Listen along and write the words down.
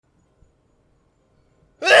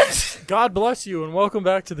God bless you, and welcome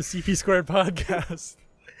back to the CP² podcast.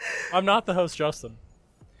 I'm not the host, Justin.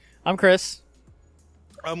 I'm Chris.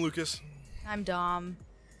 I'm Lucas. I'm Dom.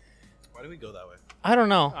 Why did we go that way? I don't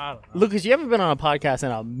know. Lucas, you haven't been on a podcast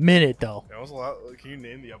in a minute, though. That was a lot. Can you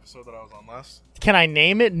name the episode that I was on last? Can I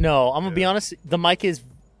name it? No. I'm going to be honest. The mic is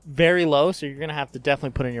very low, so you're going to have to definitely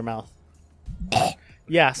put it in your mouth.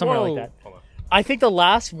 Yeah, somewhere like that. Hold on. I think the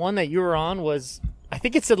last one that you were on was, I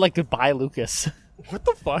think it said, like, goodbye, Lucas. What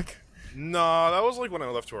the fuck? No, that was like when I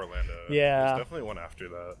left to Orlando. Yeah. It was definitely one after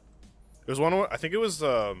that. It was one, I think it was,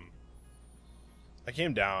 I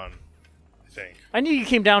came down, I think. I knew you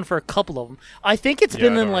came down for a couple of them. I think it's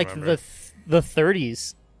been I in, don't like, remember. the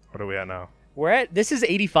 30s. What are we at now? This is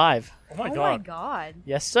 85. Oh my Oh god. my god.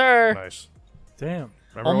 Yes, sir. Nice. Damn.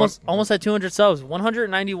 Remember Almost at 200 subs.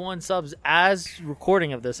 191 subs as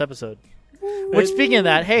recording of this episode. Which, speaking of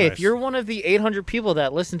that, hey, Nice. if you're one of the 800 people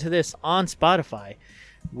that listen to this on Spotify,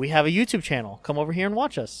 we have a YouTube channel. Come over here and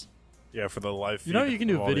watch us. Yeah, for the live feed. You know you can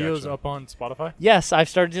do of all the videos action. up on Spotify? Yes, I've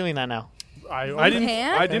started doing that now. I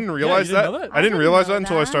can? didn't realize you didn't that. know that? I didn't I realize didn't that know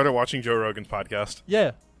until I that. started watching Joe Rogan's podcast.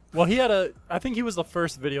 Yeah. Well, I think he was the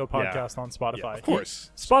first video podcast on Spotify. Yeah, of course.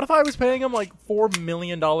 Spotify was paying him like $4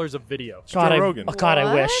 million of video. Joe Rogan. I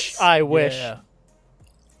What? wish. I wish. Yeah.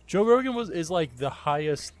 Joe Rogan is like the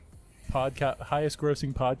highest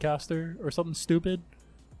grossing podcaster or something stupid.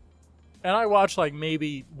 And I watched like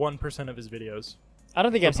maybe 1% of his videos. I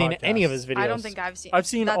don't think The I've seen any of podcast. his videos. I don't think I've seen. I've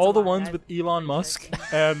seen That's all a the lie. ones I've- with Elon Musk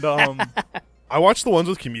I've and I watched the ones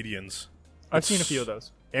with comedians. I've seen a few of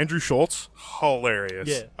those. Andrew Schultz, hilarious.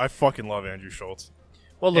 Yeah. I fucking love Andrew Schultz.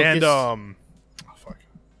 Well, look, And it's- fuck.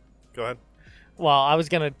 Go ahead. well, I was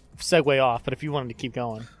gonna segue off, but if you wanted to keep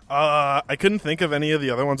going, I couldn't think of any of the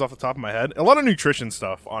other ones off the top of my head. A lot of nutrition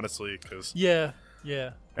stuff, honestly, Yeah.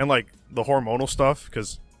 and like the hormonal stuff,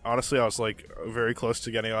 because honestly, I was like very close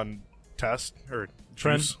to getting on test or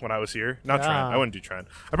Tren? juice when I was here. Not Tren. Ah. I wouldn't do Tren.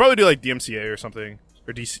 I'd probably do like DMCA or something,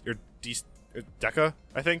 or DECA,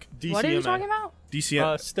 I think. DCMA. What are you talking about?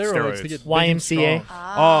 DCA Steroids to get big and YMCA. strong.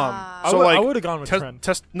 Ah. So like I would have gone with Trent.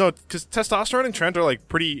 because testosterone and Trent are like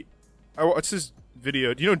pretty. What's his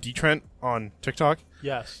video? Do you know D Trent on TikTok?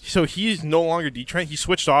 Yes. So he's no longer D Trent. He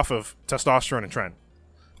switched off of testosterone and Trent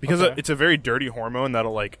because Okay. it's a very dirty hormone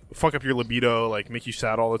that'll like fuck up your libido, like make you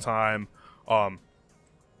sad all the time.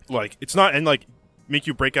 Like it's not and like make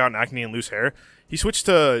you break out in acne and lose hair. He switched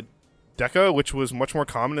to DECA, which was much more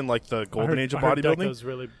common in like the golden age of bodybuilding. Deca's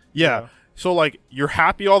really, Yeah. So like you're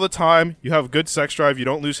happy all the time, you have good sex drive, you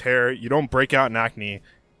don't lose hair, you don't break out in acne.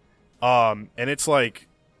 And it's like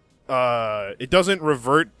it doesn't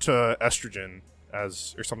revert to estrogen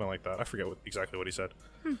or something like that. I forget exactly what he said.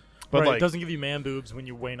 But right, like it doesn't give you man boobs when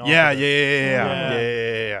you wane off. yeah, of yeah,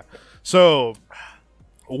 it. yeah. So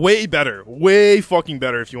way better, way fucking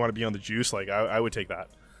better if you want to be on the juice. Like I would take that.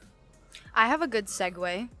 I have a good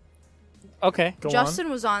segue. Okay. Go Justin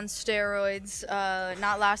was on steroids,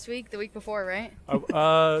 not last week, the week before, right?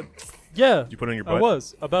 on. Yeah. You put it in your I butt.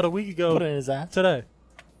 was about a week ago Put it in his ass. today.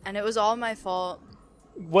 And it was all my fault.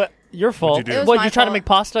 What? Your fault. What'd you do? It was What? my You trying to fault. make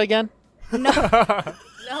pasta again?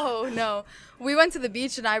 No. We went to the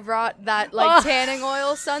beach and I brought that like tanning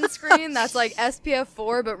oil sunscreen that's like SPF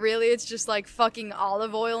 4, but really it's just like fucking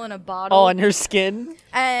olive oil in a bottle. Oh, on your skin?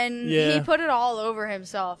 And Yeah. he put it all over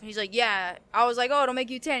himself. He's like, yeah. I was like, oh, it'll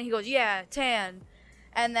make you tan. He goes, yeah, tan.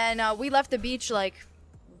 And then we left the beach like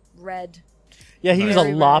red. Yeah, he was Very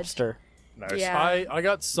a red. lobster. Nice. Yeah. I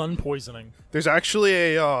got sun poisoning. There's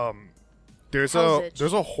actually a there's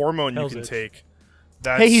Hell's a hormone Hell's you can itch. take.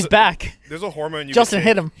 That's, Hey, he's back. There's a hormone you Justin, can take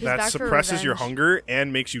hit him. He's that back for suppresses your revenge. hunger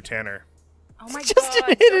and makes you tanner. Oh my Justin god.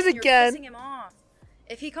 hit it Justin, again. You're pissing him off.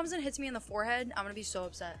 If he comes and hits me in the forehead, I'm gonna be so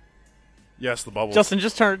upset. Yes, the bubbles. Justin,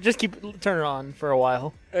 just turn it on for a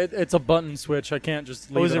while. It's a button switch. I can't just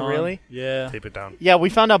leave is it it on. really? Yeah. Tape it down. Yeah, we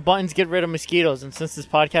found out buttons get rid of mosquitoes, and since this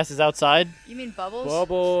podcast is outside, You mean bubbles?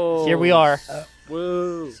 Bubbles. here we are.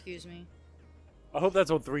 Whoa. Excuse me. I hope that's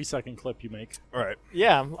a 3-second clip you make. All right.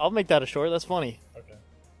 Yeah, I'll make that a short. That's funny. Okay.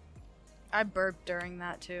 I burped during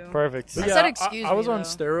that too. Perfect. I said excuse I was me, on though.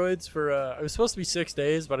 steroids for. It was supposed to be 6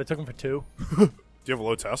 days, but I took them for 2. Do you have a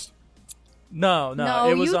low test? No. No,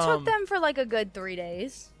 It was you took them for like a good 3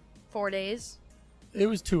 days. 4 days. It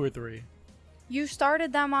was 2 or 3. You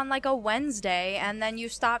started them on like a Wednesday, and then you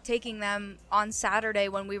stopped taking them on Saturday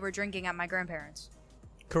when we were drinking at my grandparents'.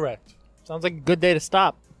 Correct. Sounds like a good day to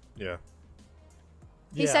stop. Yeah.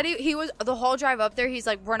 He said he was the whole drive up there. He's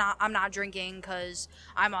like, I'm not drinking because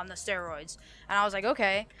I'm on the steroids, and I was like,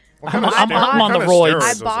 okay. What kind of I'm steroid- on what the kind of roids. steroids I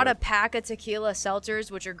was bought it? a pack of tequila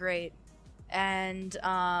seltzers, which are great, And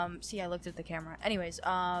see, I looked at the camera. Anyways,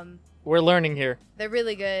 We're learning here. they're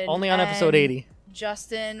really good. Only on And episode 80.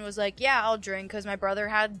 Justin was like, "Yeah, I'll drink," because my brother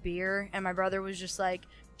had beer, and my brother was just like,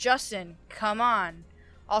 "Justin, come on."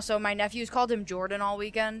 Also, my nephews called him Jordan all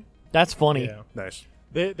weekend. That's funny. Yeah. Nice.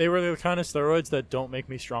 They were the kind of steroids that don't make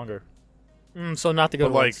me stronger. So not the good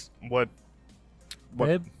But like, ones. what?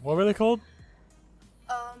 Babe, what were they called?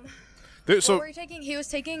 What So were you taking? He was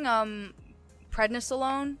taking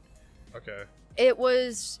prednisolone. okay.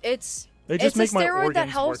 It's They just a make my steroid that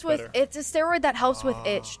organs helps work with better. it's a steroid that helps with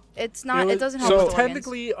itch. It's not. was- It doesn't help so with it's organs.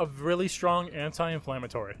 technically a really strong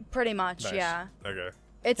anti-inflammatory. Pretty much, Nice. yeah. Okay.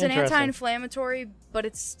 It's an Interesting. anti-inflammatory, but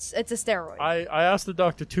it's a steroid. I asked the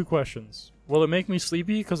doctor 2 questions. Will it make me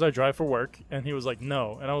sleepy because I drive for work? And he was like,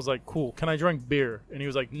 no. And I was like, cool. Can I drink beer? And he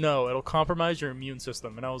was like, no. It'll compromise your immune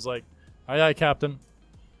system. And I was like, aye, Captain.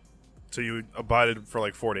 So you abided for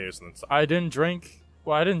like 4 days and then stopped. I didn't drink.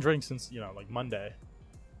 Well, I didn't drink since like Monday,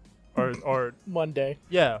 or Monday.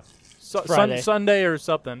 yeah, Friday. Sunday or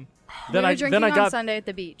something. we were drinking then I on got Sunday at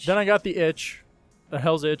the beach. then I got the itch, the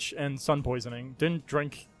hell's itch, and sun poisoning. Didn't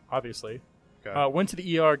drink, obviously. Okay. Went to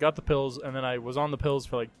the ER, got the pills, and then I was on the pills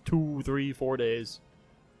for like 2, 3, 4 days,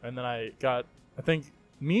 and then I think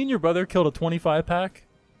me and your brother killed a 25 pack,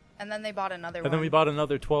 and then they bought another and one. then we bought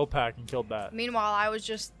another 12 pack and killed that. Meanwhile, I was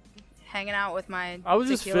just hanging out with my I was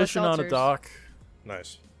just tequila fishing on a seltzers. dock.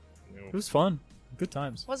 Nice. It was fun, good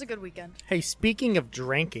times. Was a good weekend. Hey, speaking of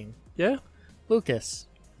drinking, Yeah. Lucas,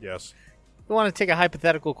 Yes. we want to take a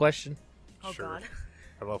hypothetical question. Oh Sure. God.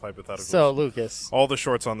 I love hypotheticals. So, Lucas. all the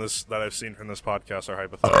shorts on this that I've seen from this podcast are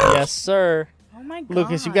hypothetical. Yes, sir. Oh my God.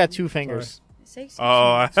 Lucas, you got 2 fingers. Say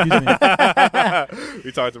Oh, Excuse me.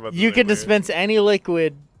 we talked about this You can earlier. dispense any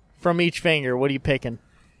liquid from each finger. What are you picking?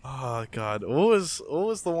 Oh God, what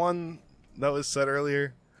was the one that was said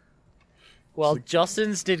earlier? Well,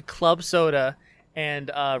 Justin's did club soda and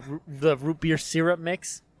the root beer syrup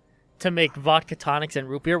mix to make vodka tonics and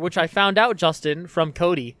root beer, which I found out, Justin, from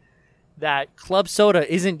Cody, that club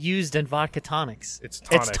soda isn't used in vodka tonics. It's It's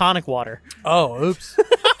tonic. tonic water. Oh, oops.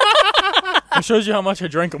 It shows you how much I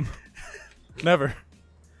drank them. Never.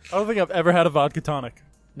 I don't think I've ever had a vodka tonic.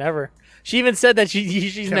 Never. She even said that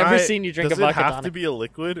she's Can never I- seen you drink does a vodka it have tonic. to be a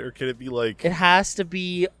liquid, or could it be like? It has to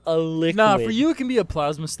be a liquid. Nah, for you it can be a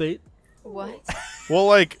plasma state. What? Well,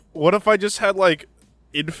 like, what if I just had like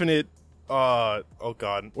infinite? Oh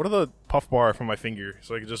God, what are the puff bar from my finger,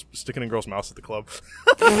 so I could just stick it in girls' mouths at the club?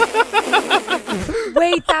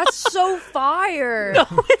 Wait, that's so fire. No,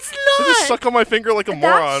 it's I just not. suck on my finger like a That's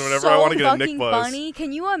moron whenever I so want to get a Nick fucking Buzz. funny.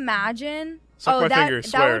 Can you imagine? Suck my that, finger, that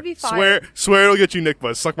swear. would be fire. Swear it'll get you Nick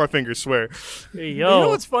Buzz. Suck my finger, swear. Hey, You yo. know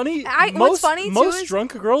what's funny? What's funny, too, most is-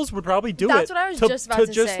 drunk girls would probably do That's it. what I was just about to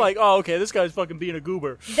just say. like, oh, okay, this guy's fucking being a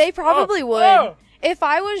goober. They probably Oh, would. oh. If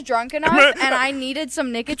I was drunk enough and I needed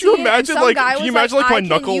some nicotine, you and imagine, some like- guy can was you imagine, like, I my can-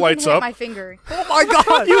 knuckle you lights can hit up? my finger. Oh my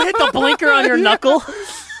god! You hit the blinker on your knuckle.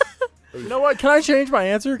 You know what? Can I change my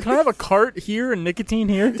answer? Can I have a cart here and nicotine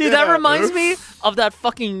here? Dude, that reminds me of that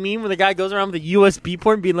fucking meme where the guy goes around with a USB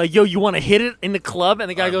port and being like, yo, you want to hit it in the club? And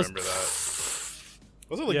the guy I goes, remember that.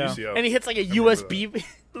 Was it like Yeah. UCO? and he hits like a remember USB,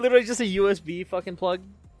 literally just a USB fucking plug.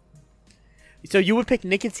 So you would pick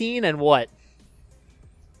nicotine and what?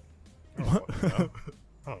 I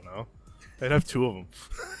don't know. I'd have 2 of them.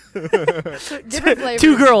 Different flavors.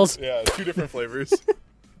 2 girls. Yeah, 2 different flavors.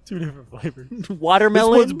 2 different flavors. This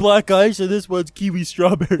Watermelon. one's black ice and this one's kiwi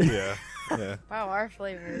strawberry. Yeah, yeah. Wow, our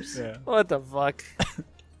flavors. Yeah. What the fuck?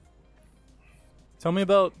 Tell me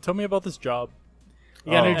about this job.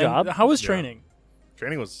 You got a Oh. new job? And how was Yeah. training?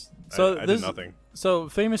 Training was. So I did this- nothing. So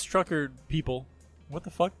famous trucker people. What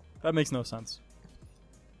the fuck? That makes no sense.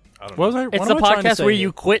 I don't What was know. I? It's what the am I trying to podcast say where here?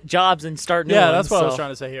 you quit jobs and start new Yeah, ones. that's what I was so-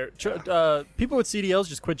 trying to say here. People with CDLs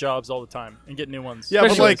just quit jobs all the time and get new ones. Yeah,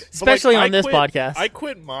 but Especially- like, especially I on this quit- podcast. I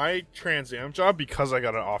quit my Trans Am job because I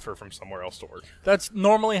got an offer from somewhere else to work. That's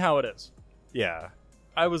normally how it is. Yeah,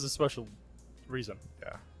 I was a special reason.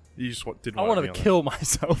 yeah. You just didn't. I wanted to kill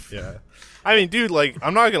myself. Yeah, I mean, dude, like,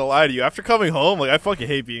 I'm not gonna lie to you. After coming home, like, I fucking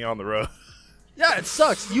hate being on the road. Yeah, it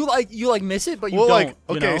sucks. You miss it, but you well, don't. like,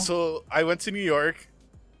 you okay, know? so I went to New York,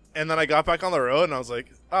 and then I got back on the road, and I was like,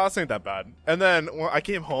 oh, this ain't that bad. And then when I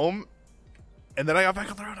came home, and then I got back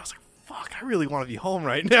on the road, and I was like, fuck, I really want to be home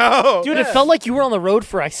right now. Dude, it felt like you were on the road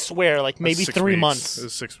for, I swear, like maybe 6 3 weeks. months. It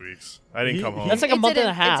was 6 weeks. I didn't come home. That's like a month and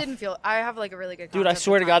a half. It didn't feel. I have like a really good. Dude, I concept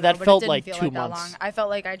swear of to God, time, that though, but it felt didn't like feel 2 that months. long. I felt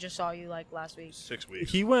like I just saw you like last week. 6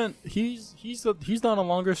 weeks. He's done a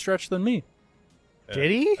longer stretch than me. Yeah.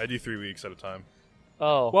 Did he? I do 3 weeks at a time.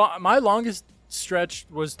 Oh. Well, my longest stretch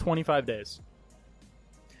was 25 days.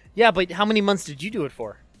 Yeah, but how many months did you do it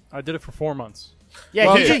for? I did it for 4 months. Yeah,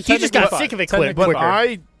 Well, he just got technically sick of it fine.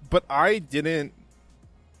 quicker. But I didn't.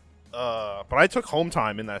 But I took home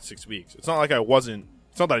time in that 6 weeks. It's not like I wasn't.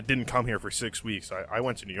 It's not that I didn't come here for 6 weeks. I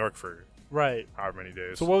went to New York for Right. however many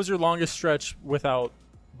days. So what was your longest stretch without,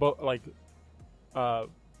 with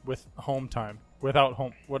home time? Without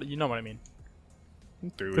home, what you know what I mean?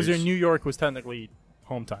 3 Because weeks. your New York was technically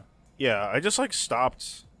home time. Yeah, I just like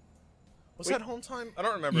stopped. Was Wait. that home time? I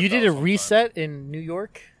don't remember. You if that did was a home time. reset in New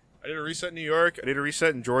York? I did a reset in New York. I did a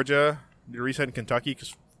reset in Georgia. I did a reset in Kentucky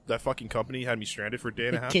because that fucking company had me stranded for a day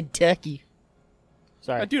and a half. Kentucky.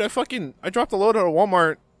 Sorry. Dude, I dropped a load out of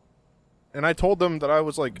Walmart, and I told them that I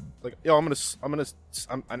was like, yo, I'm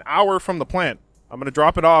an hour from the plant. I'm gonna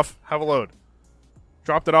drop it off, have a load.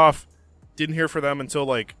 Dropped it off. Didn't hear from them until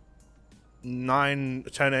like 10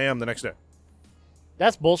 a.m. the next day.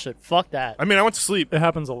 That's bullshit. Fuck that. I mean, I went to sleep. It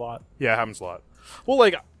happens a lot. Yeah, it happens a lot. Well,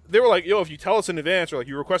 like, they were like, yo, if you tell us in advance or like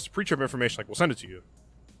you request a pre-trip information, like, we'll send it to you.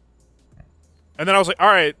 And then I was like, all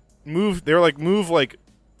right, move. They were like, move like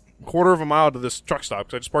a quarter of a mile to this truck stop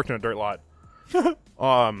because I just parked in a dirt lot. No,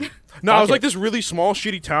 it was like this really small,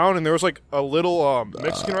 shitty town, and there was like a little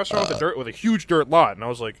Mexican restaurant with a huge dirt lot, and I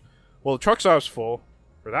was like, well, the truck stop's full,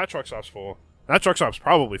 or that truck stop's full, that truck stop's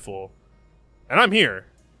probably full, and I'm here.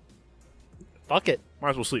 Fuck it.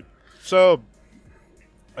 Might as well sleep. So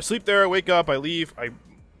I sleep there, I wake up, I leave, I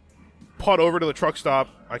putt over to the truck stop.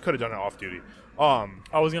 I could have done it off duty.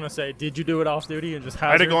 I was gonna say, did you do it off duty and just hazards?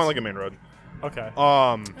 I had to go on like a main road. Okay.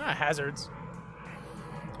 Hazards.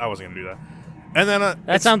 I wasn't gonna do that. And then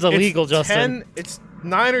That sounds illegal, Justin. It's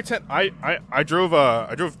 9 or 10. I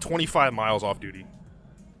drove 25 miles off duty.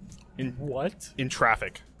 What? In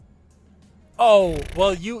traffic. Oh,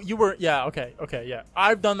 well, you were, yeah, okay, yeah.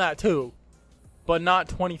 I've done that too, but not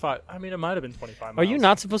 25. I mean, it might have been 25 miles. Are you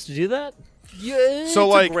not supposed to do that? Yeah, it's So,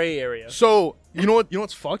 like, a gray area. So you know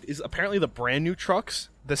what's fucked is apparently the brand new trucks.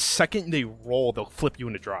 The second they roll, they'll flip you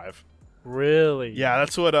into drive. Really? Yeah,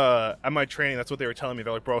 that's what at my training. That's what they were telling me.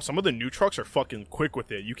 They're like, bro, some of the new trucks are fucking quick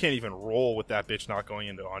with it. You can't even roll with that bitch not going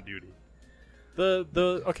into on duty.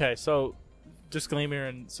 Okay, so disclaimer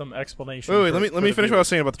and some explanation. Wait, let me finish what I was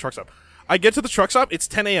saying about the truck stop. I get to the truck stop. It's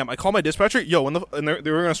 10 a.m. I call my dispatcher. Yo, and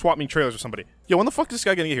they were gonna swap me trailers with somebody. Yo, when the fuck is this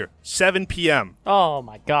guy gonna get here? 7 p.m. Oh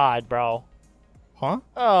my god, bro. Huh?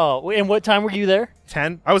 Oh, and what time were you there?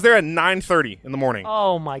 10. I was there at 9:30 in the morning.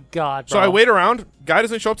 Oh my god, bro. So I wait around. Guy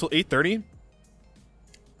doesn't show up till 8:30.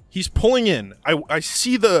 He's pulling in. I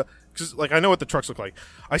see because like I know what the trucks look like.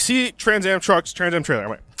 I see Trans Am trucks, Trans Am trailer. I'm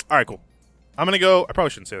like, all right, cool. I'm gonna go. I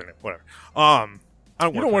probably shouldn't say their name. Whatever. I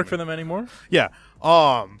don't. You don't work for them anymore. Yeah.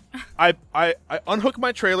 I unhook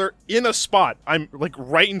my trailer in a spot. I'm like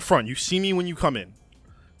right in front. You see me when you come in.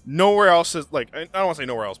 Nowhere else is like I don't want to say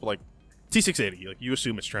nowhere else, but like T680. Like you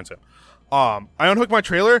assume it's Trans Am. I unhook my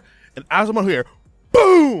trailer, and as I'm here,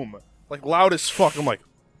 boom! Like loud as fuck. I'm like,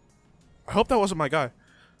 I hope that wasn't my guy.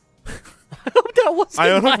 That wasn't I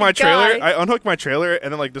unhook my trailer. guy. I unhook my trailer,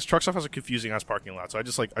 and then like this truck stop has a confusing ass parking lot. So I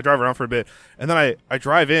just like I drive around for a bit, and then I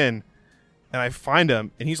drive in, and I find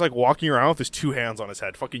him, and he's like walking around with his two hands on his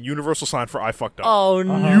head, fucking universal sign for I fucked up. Oh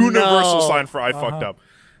no! Universal sign for I fucked up.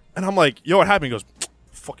 And I'm like, yo, what happened? He goes,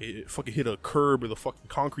 fucking hit a curb with a fucking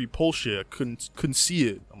concrete pole shit. I couldn't see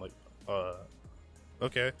it. I'm like,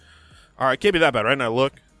 okay, all right, can't be that bad, right? And I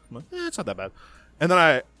look, I'm like, it's not that bad. And then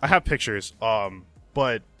I have pictures,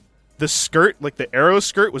 but the skirt, like the arrow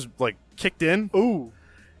skirt, was like kicked in. Ooh.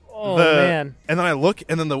 Oh man! And then I look,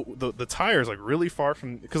 and then the tires like really far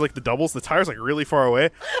from, because like the doubles, the tires like really far away.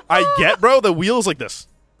 I get, bro, the wheels like this.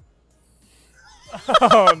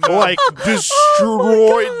 Oh no! Like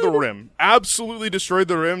destroyed the rim, absolutely destroyed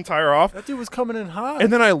the rim, tire off. That dude was coming in hot.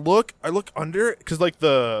 And then I look under, because like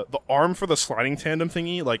the arm for the sliding tandem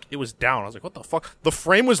thingy, like it was down. I was like, what the fuck? The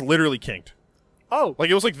frame was literally kinked. Oh, Like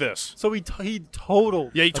it was like this. so he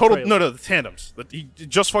totaled. Yeah, he a totaled. trailer. No, the tandems. He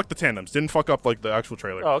just fucked the tandems. Didn't fuck up like the actual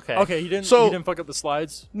trailer. Oh, okay. Okay, he didn't fuck up the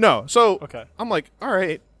slides. No, so Okay. I'm like, all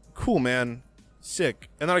right, cool, man, sick.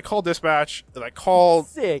 And then I call dispatch, and I call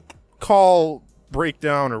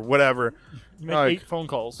breakdown or whatever. You made Like- 8 phone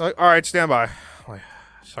calls. Like, all right, stand by. I'm like,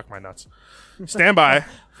 suck my nuts. Stand by.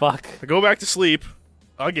 Fuck. I go back to sleep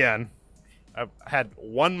again. I've had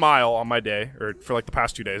 1 mile on my day, or for like the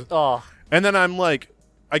past 2 days. Oh. And then I'm like,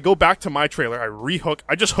 I go back to my trailer. I rehook.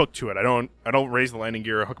 I just hook to it. I don't raise the landing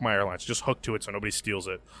gear or hook my airlines. Just hook to it so nobody steals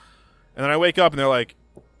it. And then I wake up and they're like,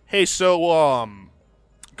 "Hey, so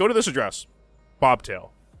go to this address,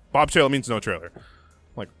 Bobtail. Bobtail means no trailer." I'm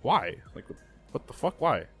like, why? Like, what the fuck?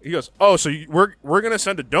 Why? He goes, "Oh, so we're gonna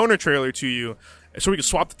send a donor trailer to you, so we can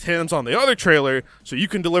swap the tandems on the other trailer, so you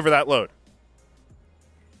can deliver that load."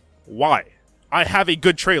 Why? I have a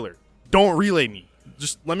good trailer. don't relay me.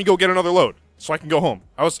 Just let me go get another load so I can go home.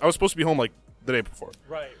 I was supposed to be home like the day before.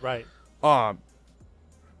 Right.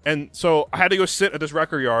 And so I had to go sit at this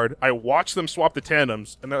wrecker yard. I watched them swap the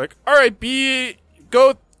tandems, and they're like, "All right, B,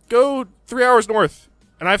 go 3 hours north."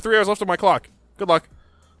 And I have 3 hours left on my clock. Good luck.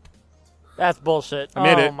 That's bullshit. I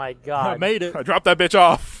made it. Oh my I god. made it. I dropped that bitch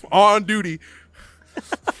off on duty.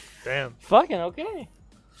 Damn. Fucking okay.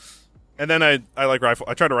 And then I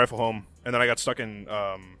tried to rifle home, and then I got stuck in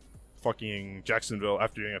fucking Jacksonville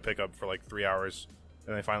after doing a pickup for like 3 hours,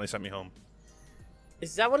 and they finally sent me home.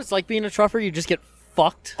 Is that what it's like being a truffer? You just get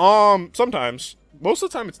fucked? Sometimes. Most of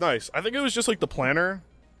the time it's nice. I think it was just like the planner.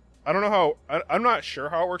 I don't know how, I'm not sure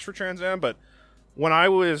how it works for Trans Am, but when I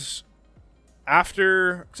was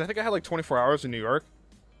because I think I had like 24 hours in New York,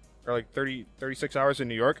 or like 36 hours in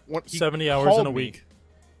New York. 70 hours in a week.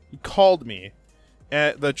 He called me,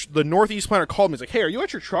 and the Northeast planner called me. He's like, "Hey, are you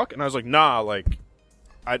at your truck?" And I was like, "Nah, like,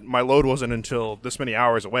 my load wasn't until this many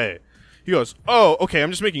hours away." He goes, "Oh, okay,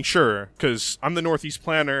 I'm just making sure, because I'm the Northeast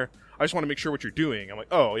planner. I just want to make sure what you're doing." I'm like,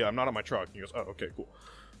 "Oh, yeah, I'm not on my truck." And he goes, "Oh, okay, cool."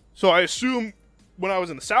 So I assume when I was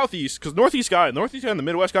in the Southeast, because Northeast guy and the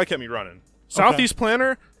Midwest guy kept me running. Southeast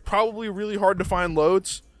planner, probably really hard to find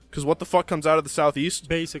loads, because what the fuck comes out of the Southeast?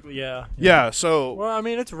 Basically, yeah. Yeah, so... Well, I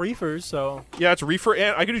mean, it's reefers, so... Yeah, it's reefer,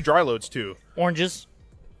 and I could do dry loads, too. Oranges.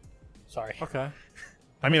 Sorry. Okay.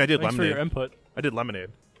 I mean, I did Thanks for lemonade. your input. I did lemonade.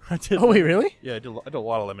 I did. Oh, wait, really? Yeah, I did a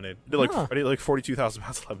lot of lemonade. Huh. I did like 42,000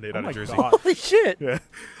 pounds of lemonade Oh out my of Jersey. God. Holy shit. Yeah.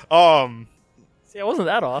 See, I wasn't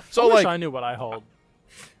that off. So I wish like, I knew what I hold.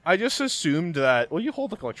 I just assumed that. Well, you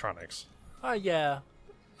hold like electronics. Yeah.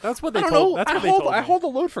 That's what they I don't told. know. That's I what they hold. told I me. hold the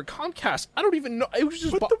load for Comcast. I don't even know. It was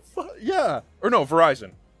just What the fuck? Yeah. Or no,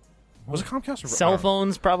 Verizon. Was it Comcast or Cell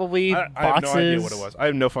phones, probably. I boxes. have no idea what it was. I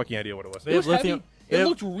have no fucking idea what it was. They It was have lithium- heavy. they It have-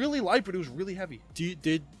 looked really light, but it was really heavy.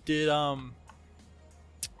 Did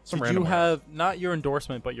Some you random have not your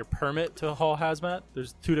endorsement but your permit to haul hazmat?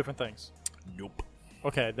 There's two different things. Nope.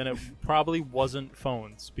 Okay, then it probably wasn't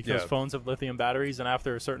phones because Yeah. phones have lithium batteries, and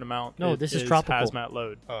after a certain amount, No, it this is tropical. hazmat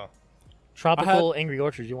load. Oh. Tropical Angry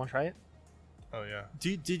Orchard. You want to try it? Oh yeah.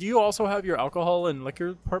 Did you also have your alcohol and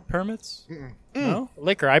liquor permits? No,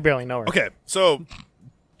 Liquor. I barely know her. Okay, so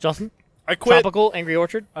Justin? I quit. Tropical Angry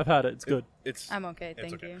Orchard? I've had it. It's good. It's I'm okay,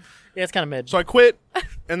 thank okay. you. Yeah, it's kind of mid. So I quit,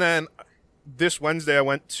 and then this Wednesday I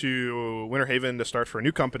went to Winter Haven to start for a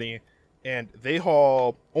new company, and they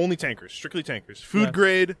haul only tankers, strictly tankers, food Yeah.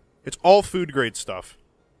 grade. It's all food grade stuff.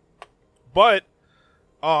 But,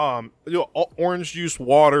 all orange juice,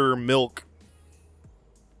 water, milk,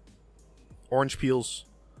 orange peels,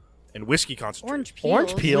 and whiskey concentrate. Orange peels.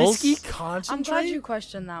 Orange peels? Whiskey I'm concentrate. glad you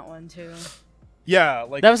questioned that one too. Yeah,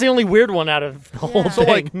 like That was the only weird one out of the whole Yeah. so.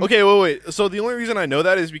 thing. Like, okay, wait. So the only reason I know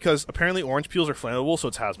that is because apparently orange peels are flammable, so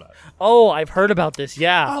it's hazmat. Oh, I've heard about this.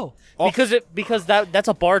 Yeah. Oh. Because that's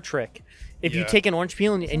a bar trick. If you Yeah. take an orange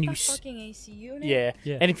peel and Is you that fucking AC unit? yeah.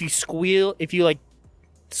 Yeah. And if you squeeze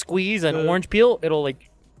an The- orange peel, it'll like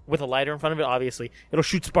with a lighter in front of it, obviously, it'll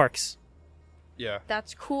shoot sparks. Yeah,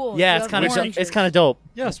 That's cool. Yeah, You it's have kind of oranges. it's kind of dope.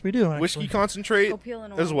 Yes, we do. Actually. whiskey concentrate Go peel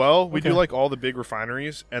an as orange. well. We do Okay. like all the big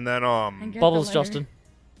refineries, and then And get Bubbles, the lighter. Justin.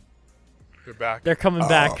 they're back. They're coming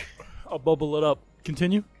back. I'll bubble it up.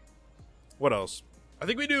 Continue. What else? I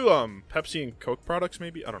think we do Pepsi and Coke products.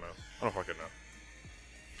 Maybe I don't know. I don't fucking know.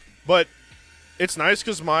 But it's nice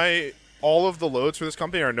because all of the loads for this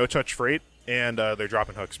company are no touch freight, and they're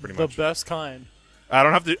dropping hooks pretty The much. best kind. I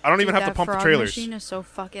don't even Dude, have to that pump the frog trailers. machine is so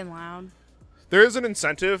fucking loud. There is an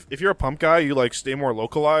incentive if you're a pump guy. You like stay more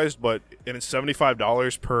localized, but and it's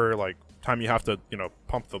 $75 per like time you have to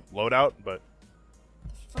pump the load out. But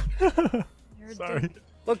You're a Sorry. dick.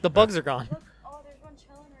 Look, the bugs are gone. Oh, there's one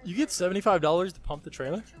chilling right You get $75 to pump the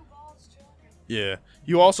trailer. Two balls chilling right yeah,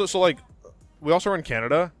 you also we also run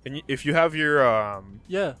Canada, and if you have your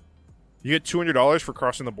Yeah. you get $200 for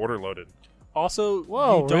crossing the border loaded. Also,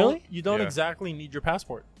 Whoa, you don't, really? You don't Yeah. exactly need your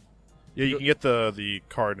passport. Yeah, you can get the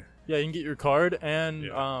card. Yeah, you can get your card, and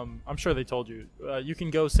Yeah. I'm sure they told you. You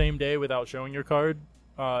can go same day without showing your card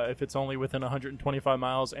if it's only within 125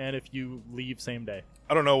 miles, and if you leave same day.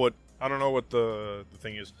 I don't know what the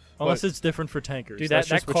thing is. Unless but- it's different for tankers. Dude, That's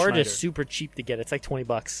that just with card is Schneider. super cheap to get. It's like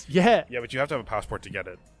 $20. Yeah. yeah, but you have to have a passport to get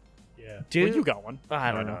it. Yeah. Dude. Well, you got one.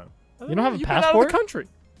 I don't Why know. not? You don't have a You've been out of passport? the country.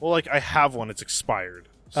 Well, like I have one. It's expired.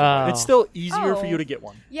 So Oh. It's still easier for Oh. you to get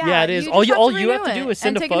one. Yeah, it is. you All just you have to renew do it is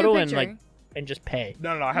send and a take new photo and picture. and just pay.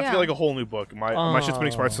 no, I have to Yeah. get like a whole new book. My shit's been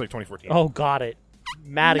expired since like 2014. Oh, got it.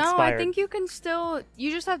 Mad no, expired. I think you can still.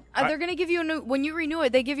 You just have. They're gonna give you a new. When you renew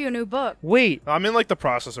it, they give you a new book. Wait, I'm in like the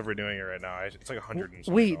process of renewing it right now. It's like $100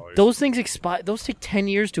 and wait. $something. Those things expire. Those take 10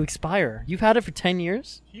 years to expire. You've had it for 10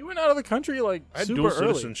 years. He went out of the country like I had super dual early.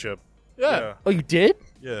 citizenship. Yeah. Oh, you did?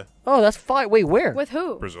 Yeah. Oh, that's fine. Wait, where? With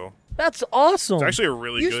who? Brazil. That's awesome. It's actually a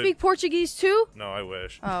really You good. speak Portuguese too? No, I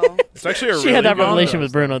wish. Oh. It's actually a she really had that good. revelation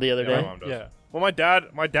with Bruno the other Yeah, my day. mom does. Yeah. Well, my dad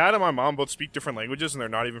and my mom both speak different languages, and they're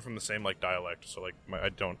not even from the same like dialect. So like, I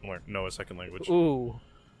don't know a second language. Ooh.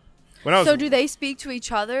 When I was So do they speak to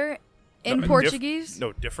each other in No, Portuguese?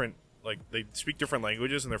 no, different. Like they speak different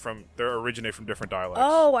languages, and they originate from different dialects.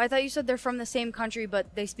 Oh, I thought you said they're from the same country,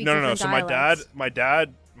 but they speak no. different So dialects. my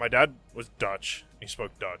dad was Dutch. He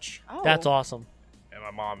spoke Dutch, Oh. That's awesome. and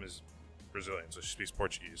my mom is Brazilian, so she speaks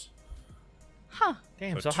Portuguese. Huh.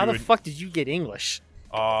 Damn, But so how the two- fuck did you get English?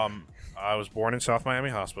 I was born in South Miami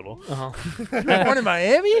Hospital. Uh-huh. Born in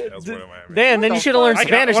Miami? I was born in Miami. Dan, then you should have learned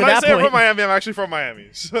Spanish when at I that say I'm point. from Miami, I'm actually from Miami.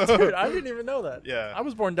 So. Dude, I didn't even know that. Yeah. I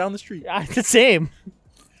was born down the street. Yeah, the same.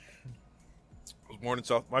 I was born in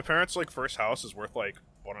South. My parents' like first house is worth like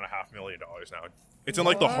 $1.5 million now. It's in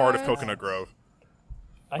like the heart of What? Coconut Grove.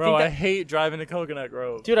 Bro, I think hate driving to Coconut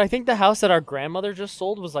Grove. dude, I think the house that our grandmother just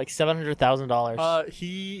sold was like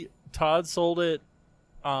 $700,000. Todd sold it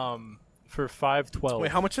for $512.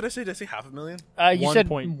 Wait, how much did I say? Did I say $500,000? You said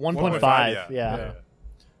 1.5, 1.5. yeah. Yeah.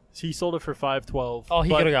 He sold it for $512. Oh, he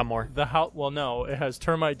but could have got more. the house. Well, no, it has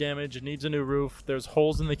termite damage. It needs a new roof. There's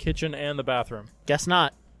holes in the kitchen and the bathroom. Guess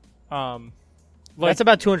not. Like, That's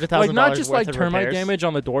about $200,000. like not just worth like of termite repairs. damage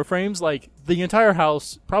on the door frames. Like the entire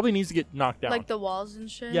house probably needs to get knocked down. Like the walls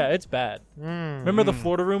and shit? yeah, it's bad. Mm. Remember the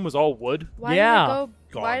Florida room was all wood? Why Yeah. did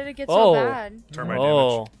it go? Why Gone. did it get Oh. so bad? Termite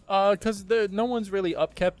Oh. damage. Because no one's really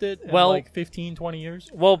upkept it in Well- like 15, 20 years.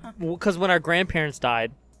 Well, because when our grandparents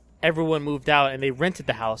died, everyone moved out and they rented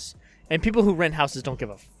the house. And people who rent houses don't give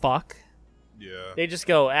a fuck. Yeah. They just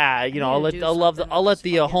go, I'll need let to do I'll something let with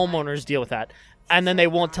the this fucking homeowners deal with that, and then they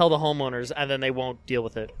won't tell the homeowners, and then they won't deal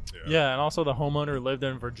with it Yeah, and also the homeowner lived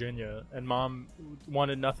in Virginia, and mom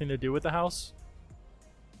wanted nothing to do with the house.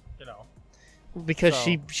 You know, because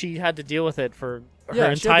So- she had to deal with it for her Yeah, she had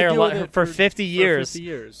to entire deal with life it for for 50 years. 50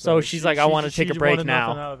 years. So she's like, I wanna take a break wanted now.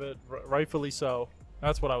 nothing out of it, rightfully so.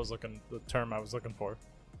 That's what I was looking. The term I was looking for.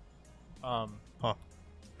 Huh.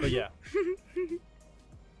 But yeah.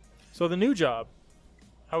 So the new job,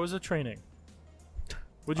 how was the training?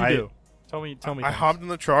 What'd you do? Tell me. I things. hopped in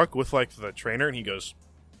the truck with like the trainer, and he goes,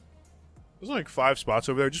 "There's like 5 spots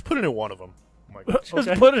over there. Just put it in one of them." I'm like, Just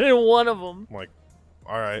Okay. put it in one of them. I'm like,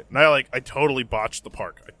 all right. And I totally botched the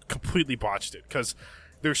park. I completely botched it because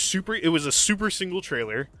it was a super single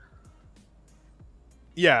trailer.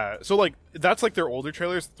 Yeah, so like that's like their older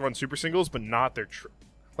trailers that run super singles, but not their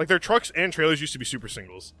like their trucks and trailers used to be super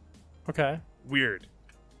singles. Okay. Weird.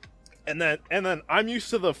 And then I'm used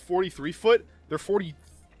to the 43 foot. They're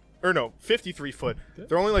 53 foot.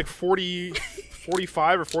 They're only like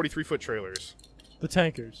 45 or 43 foot trailers. The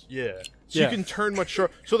tankers. Yeah. So Yeah. you can turn much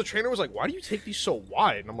shorter. So the trainer was like, "Why do you take these so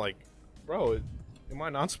wide?" And I'm like, "Bro, am I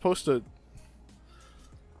not supposed to?"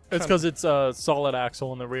 It's because it's a solid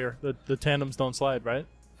axle in the rear. The tandems don't slide, right?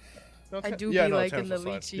 I do Yeah, be no, liking the tandem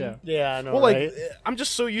slide. lychee. Yeah. Yeah, I know, Well, like right? I'm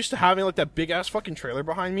just so used to having like that big ass fucking trailer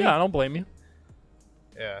behind me. Yeah, I don't blame you.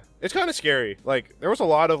 Yeah. It's kind of scary. Like there was a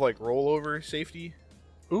lot of like rollover safety.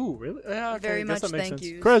 Ooh, really? Yeah, okay, Very I guess much that makes thank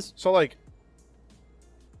sense. yous. Chris. So like,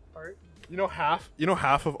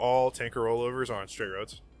 half of all tanker rollovers are on straight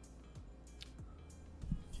roads.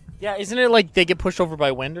 Yeah, isn't it like they get pushed over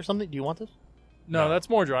by wind or something? Do you want this? No, No. that's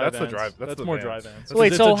more dry That's the vans. drive- that's the more vans. dry vans. So wait,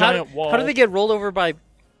 It's so a how giant wall. do they get rolled over by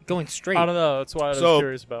going straight? I don't know. That's why I was So-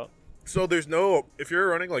 curious about. So there's if you're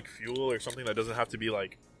running like fuel or something that doesn't have to be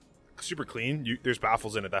like super clean, there's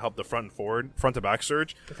baffles in it that help the front to back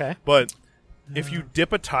surge. Okay. But if you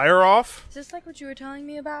dip a tire off, Is this like what you were telling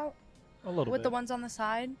me about A little with bit. the ones on the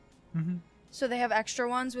side? Mm-hmm. So they have extra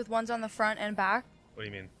ones with ones on the front and back? what do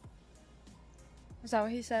you mean? Is that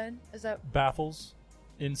what he said? Is that Baffles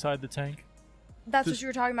inside the tank. that's Just- what you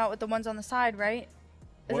were talking about with the ones on the side, right?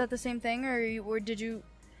 Is What? that the same thing, or did you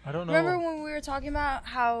I don't know. remember when we were talking about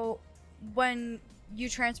how when you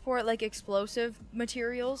transport like explosive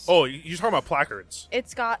materials, Oh, you're talking about placards.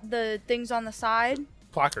 it's got the things on the side?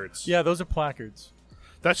 Placards. Yeah, those are placards.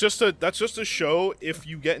 That's just to show if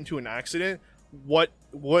you get into an accident what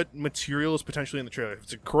material is potentially in the trailer. If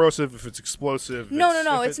it's corrosive, if it's explosive.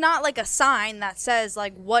 No, if it's not like a sign that says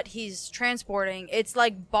like what he's transporting. It's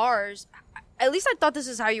like bars. At least I thought this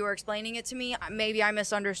is how you were explaining it to me. Maybe I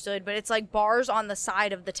misunderstood, but it's like bars on the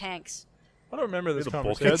side of the tanks. I don't remember this The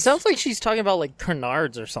conversation. It bulkheads? sounds like she's talking about like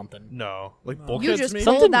canards or something. No, like No. bulkheads. You just maybe?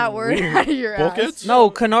 pulled that word out of your Bulkheads? ass. No,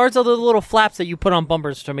 canards are the little flaps that you put on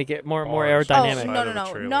bumpers to make it more Bars. Oh, aerodynamic. Side no, of a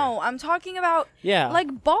no, trailer. no. I'm talking about Yeah.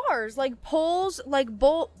 like bars, like poles, like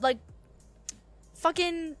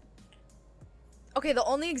fucking. Okay, the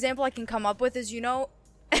only example I can come up with is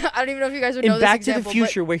I don't even know if you guys would know In this Back to the example,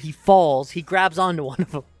 Future, where he falls, he grabs onto one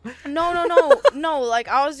of them. but no. Like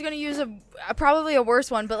I was gonna use probably a worse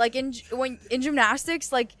one, but like in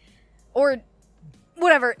gymnastics, like or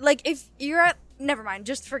whatever. Like if you're at, never mind,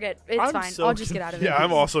 just forget. It's I'm fine. so I'll just get out of it. Yeah,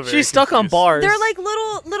 I'm also very She's stuck on confused. bars. They're like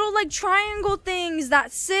little like triangle things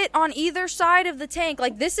that sit on either side of the tank.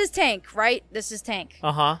 Like this is tank, right? This is tank.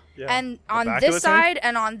 Uh-huh. Yeah. And back on of this the tank? side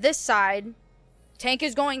and on this side, tank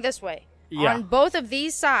is going this way. Yeah. On both of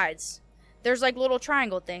these sides, there's like little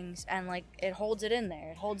triangle things, and like it holds it in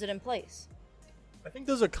there. It holds it in place. I think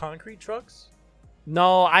those are concrete trucks.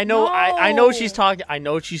 No, I know. I know what No. she's talking. I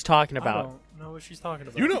know what she's talking I about. don't know what she's talking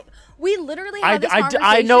about. You know, We literally had this I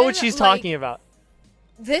conversation. know what she's like, talking about.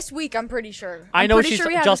 This week, I'm pretty sure. I I'm know pretty she's- sure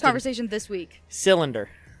we had Justin. this conversation this week. Cylinder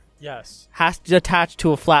Yes. has to attach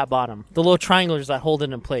to a flat bottom. The little triangles that hold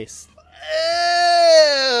it in place.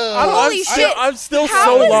 Holy shit! I'm still How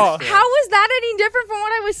so is- lost. How is that any different from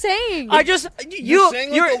what I was saying? I just you're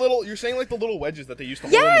saying like the little wedges that they used to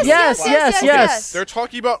hold. Yes, in the Yes, flat- yes, yes. They're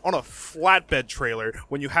talking about on a flatbed trailer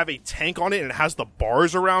when you have a tank on it and it has the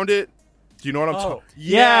bars around it. Do you know what I'm talking?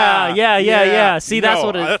 Yeah. See, that's No,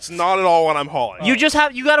 what it is. That's not at all what I'm hauling. You just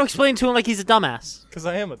have you got to explain to him like he's a dumbass. Because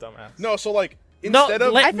I am a dumbass. no, so like No, instead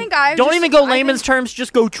of I think I don't just- even go I layman's think- terms.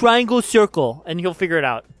 Just go triangle, circle, and he'll figure it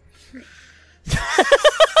out.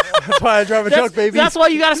 That's why I drive a truck, baby. That's why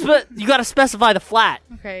you gotta specify the flat.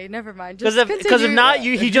 Okay, never mind. Because Just if not,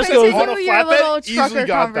 he just continue goes. On a your flatbed, little easily trucker got that.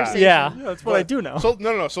 conversation. Yeah. Yeah, that's what I do now. So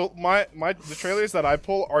no. So the trailers that I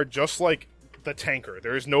pull are just like the tanker.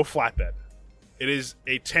 There is no flatbed. It is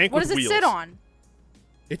a tank What with does it wheels. sit on?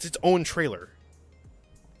 It's its own trailer.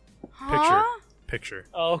 Huh? Picture.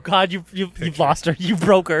 Oh God, you've Picture. lost her. You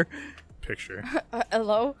broke her. Picture.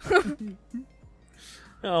 Hello?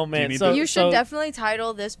 Oh man. need So the- You should so- definitely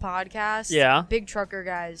title this podcast Yeah. Big Trucker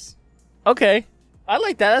Guys. Okay, I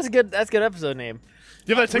like that. That's a good. That's a good episode name.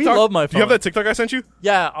 Do you have that We TikTok? love my Do you have phone. that TikTok I sent you?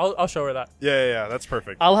 Yeah, I'll show her that. Yeah. That's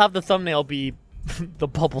perfect. I'll have the thumbnail be the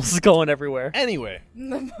bubbles going everywhere. Anyway.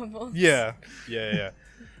 The bubbles. Yeah.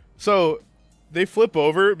 So they flip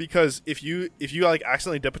over because if you like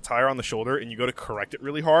accidentally dip a tire on the shoulder and you go to correct it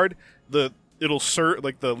really hard, it'll surge,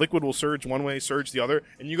 like the liquid will surge one way, surge the other,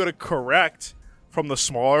 and you go to correct from the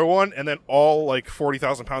smaller one, and then all like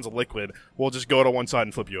 40,000 pounds of liquid will just go to one side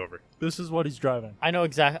and flip you over. This is what he's driving. I know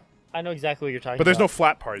exactly what you're talking. But there's no about.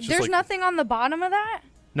 flat part. It's just There's like, nothing on the bottom of that?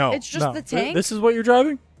 no. It's just No. the tank? This is what you're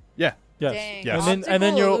driving? Yeah. Yes. Dang. Yes. And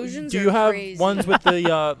then Optical you illusions do are you have crazy. ones with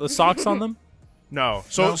the socks on them? No.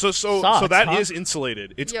 So Socks, that huh? is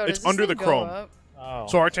insulated. It's Yo, does it's this under thing the go chrome. up? Oh.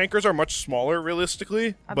 So our tankers are much smaller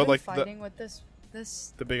realistically, I've but been like fighting with this.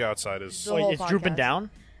 the big outside is The Wait, whole it's drooping podcast. down.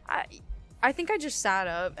 I think I just sat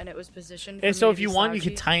up and it was positioned. For And so me if to you be want, you slouchy.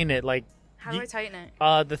 could tighten it. Like How do I tighten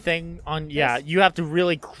it? the thing on. Yeah, This? you have to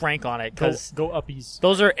really crank on it Go because go uppies.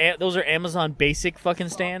 those are Amazon basic fucking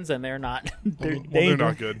stands, and they're not. they're, Well, they're ain't-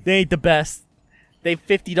 not good. They ain't the best. They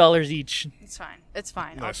 $50 each. It's fine. It's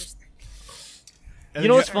fine. I'll Nice. just. And You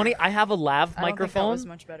know then what's funny? I have a lav I don't think that microphone was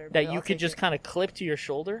much better, but that I'll you could take just it. kind of clip to your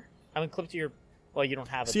shoulder. I mean, clip to your. Well, you don't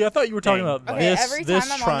have it. See, I thought you were talking Dang. about Okay, this. every this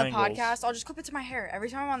time I'm triangles. on the podcast, I'll just clip it to my hair. Every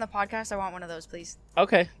time I'm on the podcast, I want one of those, please.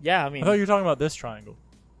 Okay, yeah. I I mean, thought you were talking about this triangle.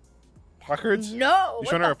 placards. No. You what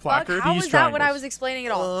showing the her a placard? fuck? How These was that what I triangles. was explaining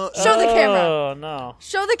at all? Show the camera. Oh no.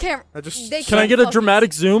 Show the camera. I just They Can I can't get a focus.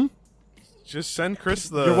 dramatic zoom? just send Chris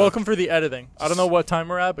the. You're welcome for the editing. I don't know what time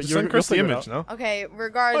we're at, but Just you're send Chris the you'll figure it image. out. No. Okay, Oh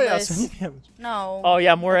regardless. yeah, send me the image. No. Oh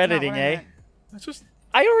yeah, more that's not editing, what I eh? meant. That's just.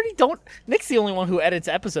 I already don't. Nick's the only one who edits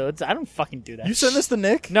episodes. I don't fucking do that. You send this to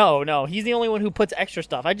Nick? No, he's the only one who puts extra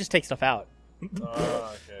stuff. I just take stuff out. Okay.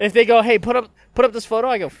 If they go, hey, put up this photo,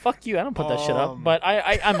 I go, fuck you. I don't put that shit up. Um, But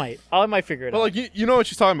I might figure it But out. like you know what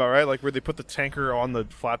she's talking about, right? Like where they put the tanker on the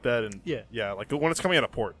flatbed and Yeah. like the when it's coming out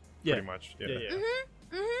of port, Yeah. pretty much. Yeah. Yeah.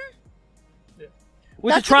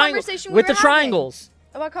 with That's the the triangle, conversation we with were the having. triangles.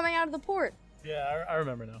 About coming out of the port. Yeah, I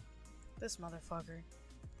remember now. This motherfucker.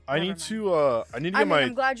 I Never need mind. to I need to I get mean, my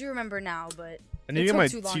I'm glad you remember now, but I need to it get my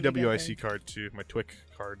took too long to get TWIC there. card too, my TWIC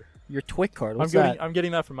card. Your TWIC card. I'm What's getting that? I'm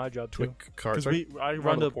getting that for my job too. TWIC card. Because Sorry? I Run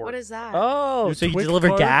run the the port. what is that? Oh, Your so you TWIC deliver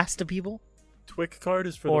card? gas to people TWIC card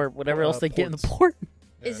is for or the, whatever else they get in the ports. port.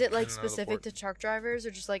 Is Yeah, it like in and out of the specific port. to truck drivers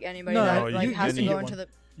or just like anybody No, that you like can has to get go one. into the?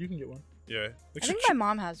 You can get one. Yeah. Like I think secu- my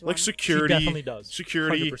mom has one. like security. She definitely does.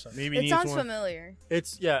 Security 100%. maybe It needs sounds one. familiar.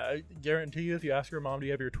 It's I guarantee you if you ask your mom, do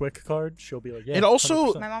you have your TWIC card? She'll be like, yeah. It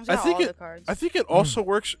also- 100%. My mom's I got think all it- the cards. I think it also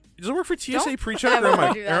works. Does it work for TSA Don't pre-check or am I?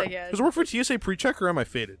 ever do that again. Does it work for TSA pre-check or am I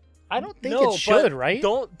faded? I don't think No, it should, but right?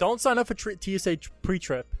 Don't sign up for TSA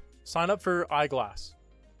pre-trip. Sign up for eyeglass.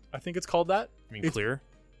 I think it's called that. I mean, It's- clear.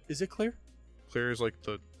 Is it clear? Clear is like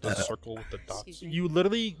the The circle with the dots. Excuse me. You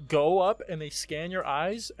literally go up and they scan your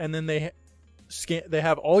eyes, and then they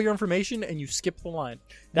have all your information, and you skip the line.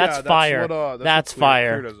 That's fire. That's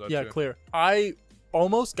fire. Clear does that Yeah, too. clear. I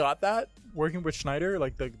almost got that working with Schneider,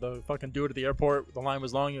 like the fucking dude at the airport. The line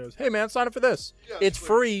was long. He goes, "Hey man, sign up for this. It's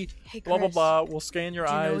free. Hey, Blah blah Chris, blah. We'll scan your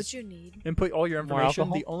Do you know eyes what you need? and put all your More information."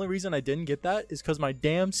 alcohol? The only reason I didn't get that is because my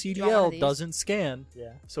damn you want one of CDL these? doesn't scan,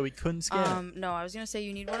 Yeah. so he couldn't scan. No, I was gonna say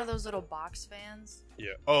you need one of those little box fans.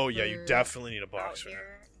 Yeah. Oh yeah, you For definitely need a out box fan.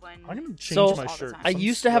 here when I'm gonna change So, my all the shirt. time. I I'm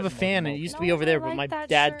used to have a sweating fan, like and it a used to motherfucker. be over there, I but my like that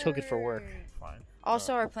dad took it for shirt. work. Fine.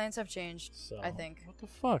 Also, our plans have changed. So, I think. What the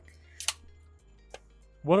fuck?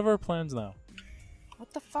 What are our plans now?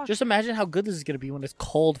 What the fuck? Just imagine how good this is going to be when it's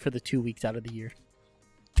cold for the 2 weeks out of the year.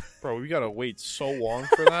 Bro, we gotta wait so long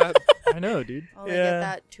for that. I know, dude. oh, they get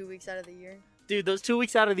that 2 weeks out of the year. Dude, those 2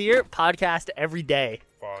 weeks out of the year, podcast every day.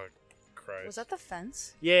 Fuck Christ. Was that the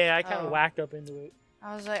fence? Yeah, I kind of Oh. whacked up into it.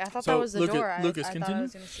 I was like, I thought So, that was the Lucas- door. Lucas, I thought continue. I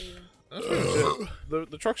was gonna see. That's pretty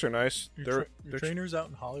legit. The trucks are nice. Your They're trainer's out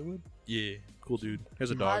in Hollywood, yeah, cool dude. He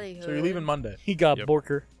has a dog. Hollywood. so you're leaving Monday. He got Yep.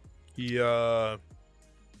 Borker. He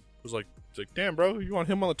was like, damn, bro, you want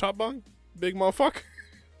him on the top bunk, big motherfucker,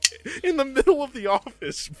 in the middle of the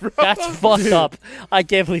office, bro. That's fucked up. I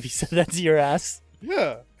can't believe he said that to your ass.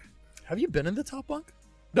 Yeah. Have you been in the top bunk?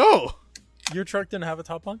 No. Your truck didn't have a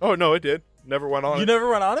top bunk. Oh no, it did. Never went on. You it. never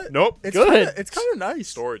went on it. Nope. It's Good. Kinda, it's kind of nice.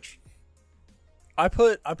 Storage. I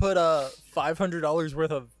put $500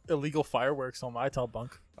 worth of illegal fireworks on my top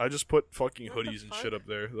bunk. I just put fucking What the hoodies and fuck? shit up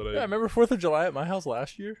there. That Yeah, I remember 4th of July at my house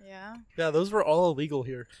last year. Yeah. Yeah, those were all illegal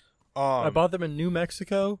here. I bought them in New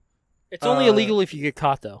Mexico, It's only illegal if you get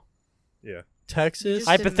caught, though. Yeah. Texas, Just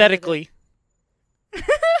Hypothetically.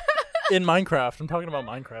 in Minecraft. I'm talking about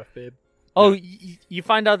Minecraft, babe. Oh, you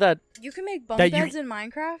find out that You can make bunk That you- beds in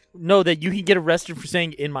Minecraft. no, that you can get arrested for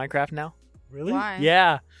saying in Minecraft now. Really? Why?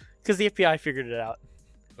 Yeah, because the FBI figured it out.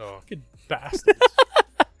 Oh, Fucking bastards.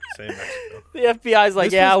 same Mexico. The FBI's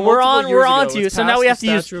like, This yeah, was we're multiple we're years on ago. to you. It's So now past we the have to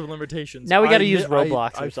use. statute of limitations. Now we gotta I use mi-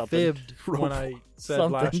 Roblox I or something. fibbed when I said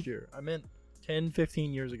Something. last year. I meant 10,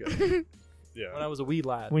 15 years ago Yeah. when I was a wee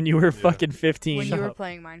lad. When you were fucking 15. When Shut you were up.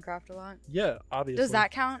 playing Minecraft a lot. Yeah, obviously. Does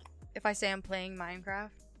that count if I say I'm playing Minecraft?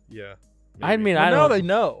 Yeah. I Maybe. mean, Well, I now don't. they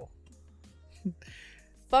know.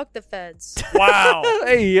 Fuck the feds. Wow.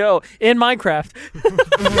 Hey yo, in Minecraft.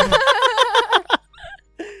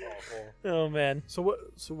 Awful. Oh man, So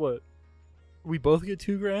what? We both get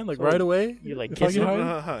 $2,000 like So right away. you, like, If I kiss get him?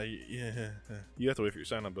 hired? Yeah. You have to wait for your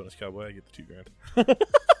sign-on bonus, cowboy. I get the $2,000.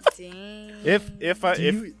 Dang.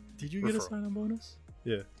 Did you get a Referral. sign-on bonus?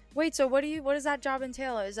 Yeah, Wait, so what does that job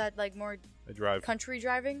entail? Is that like more I drive. country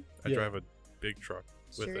driving? I Yeah. drive a big truck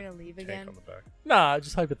So with you're a gonna leave tank again? on the back. Nah,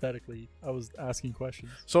 just hypothetically. I was asking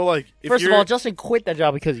questions. So like, if first of you're, all, Justin quit that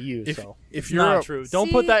job because of you. if So if It's you're not a- true.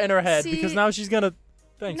 Don't put that in her head See- because now she's gonna.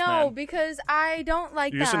 Thanks, no, man. because I don't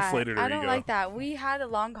like You that. just inflated her I don't ego. like that. We had a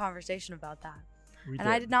long conversation about that, We and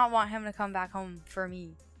I did not want him to come back home for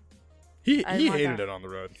me. he I didn't want hated that. it on the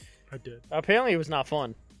road. I did. apparently it was not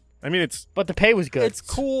fun, I mean, it's but the pay was good. It's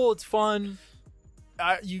cool. It's fun.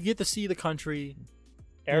 You get to see the country.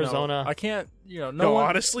 You know, Arizona. I can't. No no. one,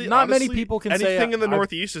 honestly, not many honestly, people can anything say in the I-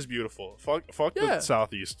 Northeast is beautiful. Fuck Yeah. the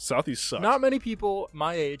Southeast. Southeast sucks. Not many people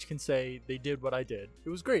my age can say they did what I did. It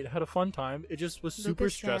was great. I had a fun time. It just was super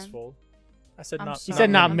Lucas can. stressful. I said I'm not. sorry. said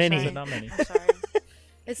not I'm many. I sorry. said not many. I'm sorry.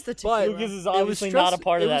 It's the But tequila. Lucas is it was obviously not a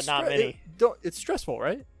part of it that. was Not stre- many. It's stressful,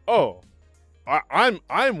 right? Oh,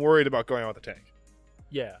 I'm worried about going out with the tank.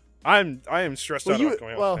 Yeah. I am stressed out about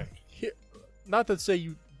going out with the tank. Not to say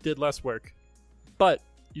you did less work, but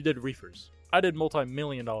you did reefers. I did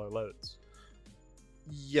multi-million-dollar loads.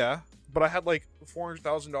 Yeah, but I had like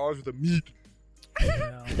 $400,000 worth of meat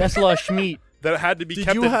Yeah. That's lush meat. that had to be Did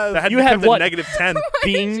kept. you have- that had you to be had kept at what? negative 10.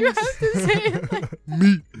 Beans. You have to say it like-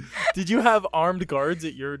 meat. Did you have armed guards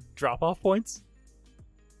at your drop-off points?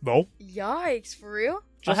 No. Yikes, for real?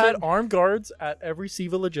 I had armed guards at every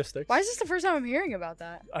Siva Logistics. Why is this the first time I'm hearing about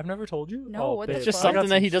that? I've never told you. No, what the babe, It's just I got something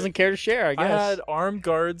that some he shit. doesn't care to share. I I guess. had armed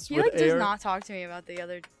guards He with like air. does not talk to me about the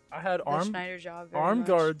I had the armed. Schneider job. Very armed much.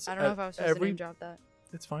 guards I don't know at if I was supposed every- to name drop that.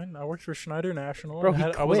 It's fine. I worked for Schneider National. Bro, and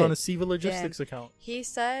he I was quit. on a Siva Logistics account. He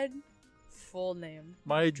said full name.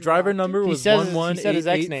 My driver Dropped. number he was said his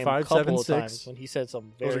ex name a couple of 1188576. times when he said some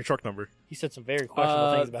What was your very truck number? he said some very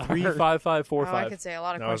questionable things about her. 35545. Oh, I could say a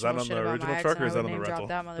lot of Now, is that questionable on shit the about my original ex, truck and or is I that would on the name rental?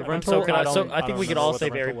 drop that The motherfucker. rental- So, can I, I so don't- I I think don't we could remember all what say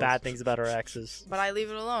the very rental bad was. things about our exes. But I leave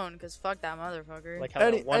it alone because fuck that motherfucker. Like how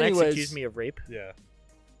Any- one ex anyways. accused me of rape. Yeah.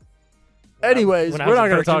 Anyways, when I we're was not a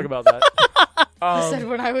going to talk virgin. about that. I said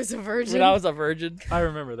when I was a virgin. When I was a virgin. I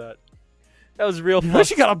remember that. That was real You fun. know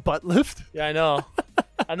she got a butt lift? Yeah, I know.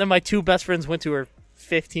 And then my two best friends went to her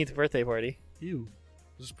 15th birthday party. Ew.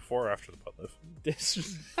 This is before or after the butt lift?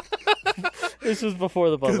 This was before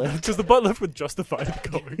the butt lift. Because the butt lift would justify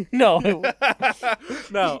it going. No,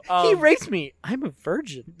 No. he raped me. I'm a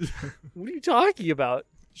virgin. What are you talking about?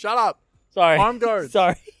 Shut up. Sorry. Armed guards.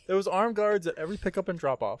 Sorry. There was armed guards at every pickup and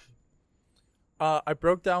drop off. I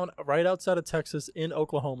broke down right outside of Texas in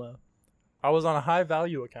Oklahoma. I was on a high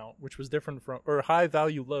value account, which was different from, or high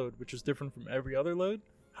value load, which is different from every other load.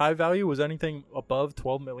 High value was anything above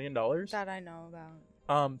 $12 million. That I know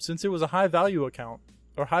about. Since it was a high value account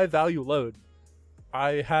or high value load,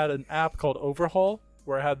 I had an app called Overhaul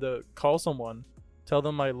where I had to call someone, tell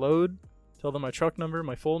them my load, tell them my truck number,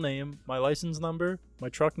 my full name, my license number, my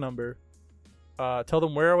truck number, tell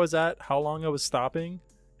them where I was at, how long I was stopping,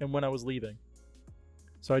 and when I was leaving.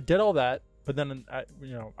 So I did all that, but then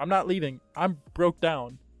I'm not leaving. I'm broke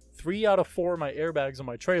down. 3 out of 4 of my airbags on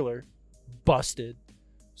my trailer busted.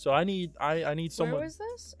 So I need someone. Where was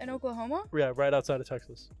this? In Oklahoma? Yeah, right outside of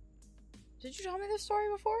Texas. Did you tell me this story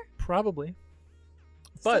before? Probably.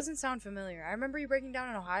 This But doesn't sound familiar. I remember you breaking down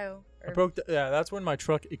in Ohio. yeah, that's when my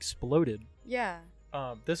truck exploded. Yeah.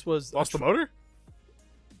 This was Lost the motor?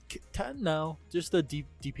 No, just the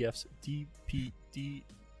DPF.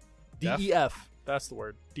 Def? DEF. That's the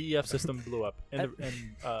word. DEF system blew up and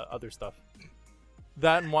other stuff.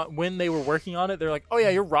 That and when they were working on it, they're like, "Oh yeah,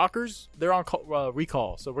 your rockers, they're on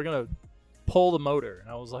recall, so we're gonna pull the motor." And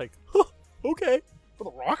I was like, huh, "Okay." For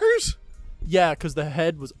the rockers? Yeah, because the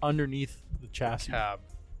head was underneath the chassis. Cab.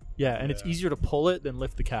 Yeah, and it's Yeah. easier to pull it than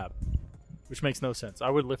lift the cab, which makes no sense. I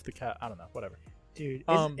would lift the cab. I don't know, whatever. Dude,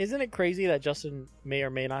 isn't it crazy that Justin may or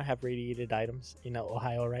may not have radiated items in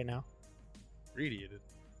Ohio right now? Radiated.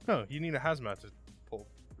 No, you need a hazmat to pull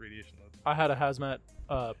radiation loads. I had a hazmat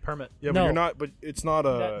permit. Yeah, No. but you're not. But it's not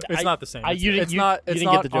a. It's not the same. you It's didn't not get the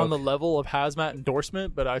on joke. the level of hazmat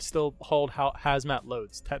endorsement, but I still hold hazmat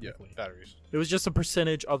loads Yeah, technically. batteries. It was just a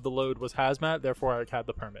percentage of the load was hazmat, therefore I had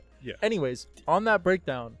the permit. Yeah. Anyways, on that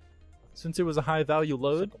breakdown, since it was a high value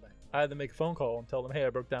load, I had to make a phone call and tell them, "Hey, I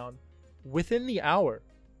broke down." Within the hour,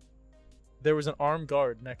 there was an armed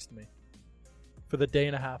guard next to me. For the day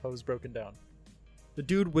and a half I was broken down, the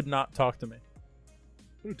dude would not talk to me.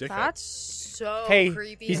 Ooh, dickhead. That's so Hey,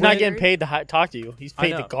 creepy. he's and not getting weird. paid to talk to you. He's I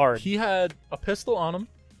paid to know. guard. He had a pistol on him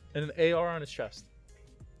and an AR on his chest.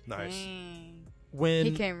 Nice. Dang. When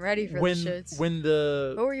He came ready for when the shits. when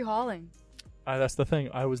the What were you hauling? that's the thing.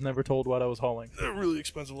 I was never told what I was hauling. They're really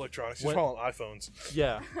expensive electronics. He's When- hauling iPhones.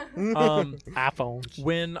 Yeah. iPhones.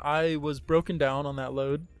 When I was broken down on that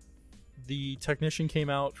load, the technician came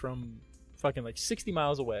out from fucking like 60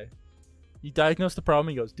 miles away. He diagnosed the problem.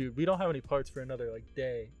 He goes, "Dude, we don't have any parts for another like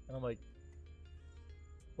day." And I'm like,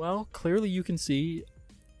 "Well, clearly you can see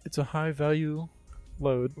it's a high value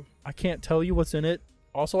load. I can't tell you what's in it.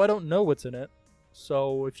 Also, I don't know what's in it.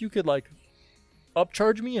 So if you could like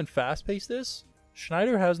upcharge me and fast pace this,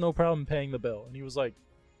 Schneider has no problem paying the bill." And he was like,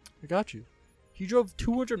 "I got you." He drove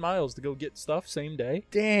 200 miles to go get stuff same day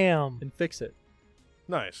Damn. and fix it.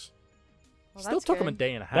 Nice. Well, Still that's took him a good.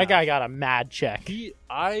 day and a half. That guy got a mad check. Did he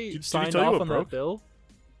signed tell you off what on broke? that bill.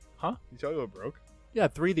 Did he tell you what broke? Yeah,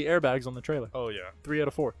 3 of the airbags on the trailer. Oh yeah. 3 out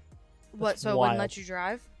of 4. What? That's So it wouldn't wild. let you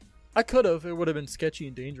drive? I could have. It would have been sketchy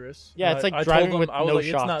and dangerous. Yeah, And it's like I driving told them, with I was no like,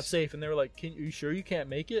 it's not shocks. safe. And they were like, "Can you sure you can't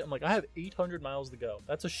make it?" I'm like, "I have 800 miles to go.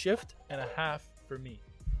 That's a shift and a half for me.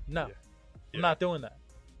 No, Yeah. I'm not doing that."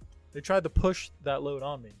 They tried to push that load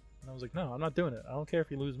on me. And I was like, "No, I'm not doing it. I don't care if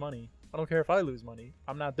you lose money. I don't care if I lose money.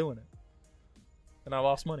 I'm not doing it." And I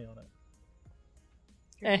lost money on it.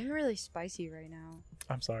 You're Eh. being really spicy right now.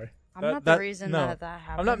 I'm sorry. I'm That- not that- the reason no. that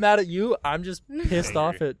happened. I'm not mad at you. I'm just pissed Angry.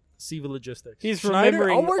 off at Siva Logistics. He's Schneider,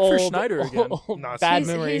 remembering I'll work old, for Schneider again. old Not bad He's-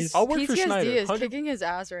 memories. I'll work for PTSD Schneider. is 100 kicking his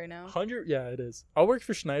ass right now. 100. Yeah, it is. I'll work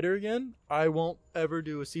for Schneider again. I won't ever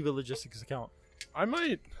do a Siva Logistics account.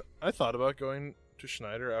 I thought about going to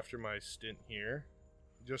Schneider after my stint here,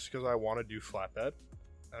 just because I want to do flatbed,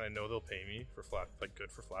 and I know they'll pay me for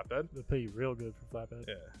good for flatbed. They'll pay you real good for flatbed.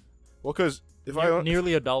 Yeah. Well, because if I own,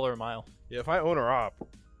 Nearly $1 a mile. if I own or op,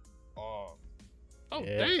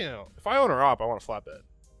 Yeah. damn! If I own or op, I want a flatbed.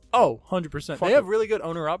 Oh, 100%. Fuck They have it. really good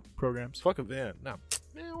owner-op programs. Fuck a van. No,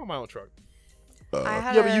 man, I want my own truck. I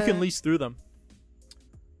had Yeah, but you a- can lease through them.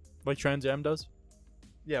 Like Trans Am does.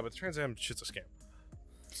 Yeah, but the Trans Am shit's a scam.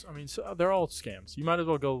 I mean, so they're all scams. You might as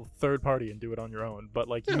well go third party and do it on your own. But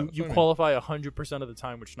like Yeah, you that's what I mean. qualify 100% of the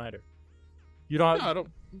time with Schneider. You don't. No, I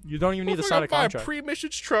don't. You don't even need to Motherfucker, sign a buy contract.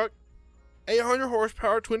 pre-emissions truck, 800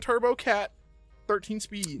 horsepower, twin turbo cat, 13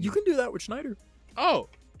 speed. You can do that with Schneider. Oh,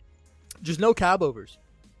 Just no cab overs.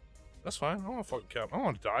 that's fine. I don't want to fucking cab. I don't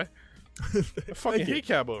want to die. I fucking Thank you. hate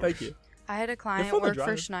cab overs. Thank you. I had a client fun to work for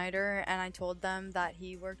drive. Schneider, and I told them that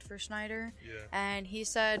he worked for Schneider, Yeah. and he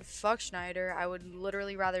said, "Fuck Schneider. I would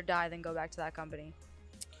literally rather die than go back to that company."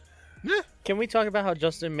 Can we talk about how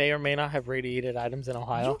Justin may or may not have radiated items in You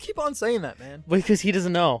Ohio? keep on saying that, man. Because he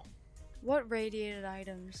doesn't know. What radiated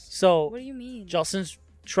items? So What do you mean? Justin's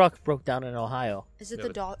truck broke down in Ohio. Is it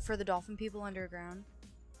Yeah, for the dolphin people underground?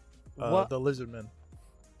 What? The lizardmen.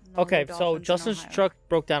 No, Okay, the so dolphins in Justin's Ohio. truck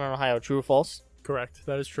broke down in Ohio. True or false? Correct.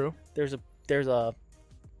 That is true. There's a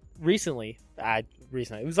recently.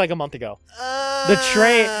 It was like a month ago. The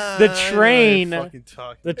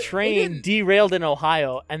train derailed in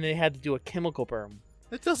Ohio, and they had to do a chemical burn.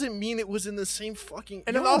 That doesn't mean it was in the same fucking.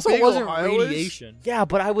 And you it know how also big wasn't Ohio is? radiation. Yeah,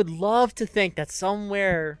 but I would love to think that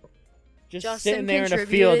somewhere, just Justin sitting there in a contributed-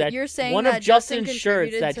 field, that you're saying one that of Justin Justin's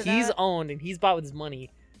shirts that contributed to he's that? owned and he's bought with his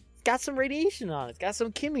money, it's got some radiation on it. It's got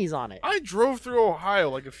some chemmies on it. I drove through Ohio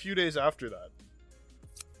like a few days after that.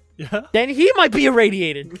 Yeah. Then he might be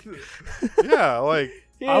irradiated. Yeah, like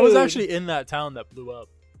I was Dude. actually in that town that blew up.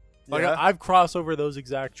 Like Yeah? I've crossed over those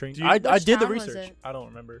exact trains. Do you- I Which did the town was research. it? I don't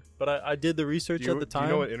remember, but I did the research do at the do time. you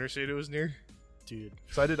know what interstate it was near? Dude,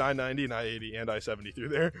 So I did I-90 and I-80 and I-70 through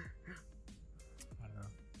there. I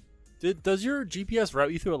don't know. Does your GPS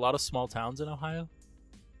route you through a lot of small towns in Ohio?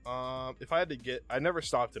 If I had to get, I never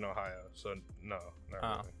stopped in Ohio, so no, not Oh.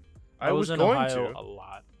 really. I was in going Ohio to. a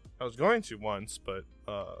lot. I was going to once, but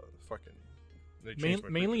fucking. They changed my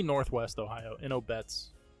Mainly northwest Ohio in Obetz.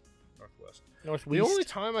 Northwest. Northwest. The only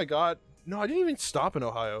time I got I didn't even stop in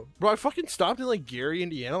Ohio, bro. I fucking stopped in like Gary,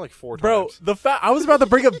 Indiana, like 4 Bro, times. the fact I was about to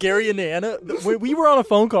bring up Gary, Indiana. We were on a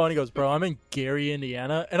phone call and he goes, "Bro, I'm in Gary,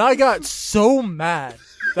 Indiana," and I got so mad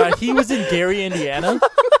that he was in Gary, Indiana,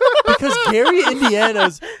 because Gary,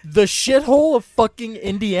 Indiana's the shithole of fucking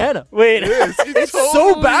Indiana. Wait, It's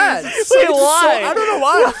so bad. Wait, It's so- why? I don't know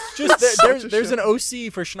why. Just Such a there's shit. an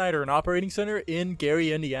OC for Schneider, an operating center in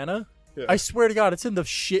Gary, Indiana. Yeah. I swear to God, it's in the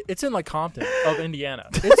shit. It's in like Compton of Indiana.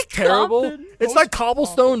 It's terrible. Compton? It's like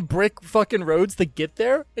cobblestone brick fucking roads to get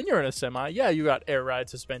there, and you're in a semi. Yeah, you got air ride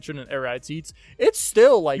suspension and air ride seats. It's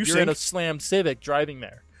still like You you're in sink? a slammed Civic driving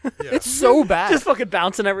there. Yeah. It's so bad. just fucking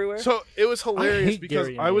bouncing everywhere. So it was hilarious hate because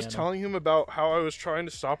Gary, I was Indiana. telling him about how I was trying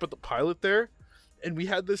to stop at the pilot there, and we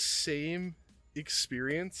had the same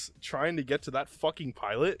experience trying to get to that fucking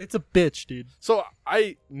pilot. It's a bitch, dude. So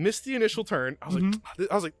I missed the initial turn. I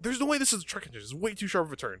was like, "There's no way this is a truck engine. This is way too sharp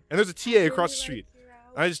of a turn." And there's a TA across the street.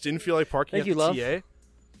 I just didn't feel like parking Thank at you, the love. TA.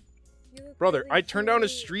 Brother, I turned down a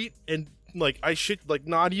street and like I shit like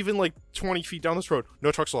not even like 20 feet down this road.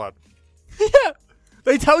 No trucks allowed. Yeah,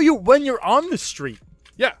 they tell you when you're on the street.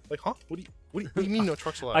 Yeah, like huh? What do you mean no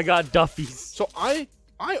trucks allowed? I got Duffy's. So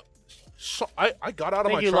I got out of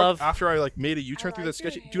Thank my you, truck love. after I like made a U-turn I through like that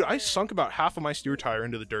sketchy. your Dude, I hair. sunk about half of my steer tire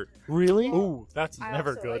into the dirt. Really? Ooh, that's I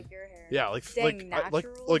never also good. like your hair. Yeah, like Dang, like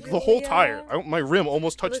natural, the whole Julia. tire. My rim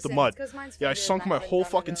almost touched Listen, the mud it's 'cause mine's Yeah, I fingers sunk and my haven't whole done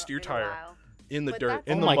it fucking in steer a tire while. in the But dirt, that's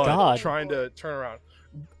in Oh the my mud, God. trying to turn around.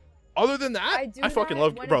 Other than that, I do I fucking that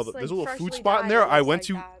love when bro. it's, There's a like, little food freshly spot in dyed, there. it I looks went like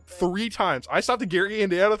to that, but- 3 times. I stopped at Gary,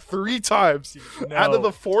 Indiana 3 times No. out of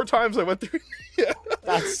the 4 times I went through. Yeah.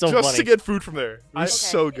 That's so just funny. to get food from there. It was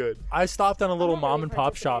Okay. so good. I stopped on a little I'm not mom really and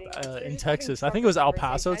pop shop participating. in There's Texas. fucking I think it was El conversation.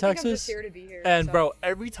 Paso, I think I'm just Texas. here to be here, And so. bro,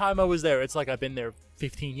 every time I was there, it's like I've been there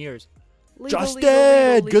 15 years. Legal, Justin,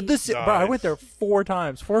 legal, good to legal. see. Bro, I went Nice. there 4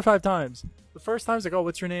 or 5 times. The first time's like, "Oh,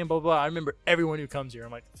 what's your name?" Blah blah. I remember everyone who comes here.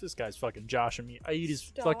 I'm like, "This guy's fucking joshing me." I eat his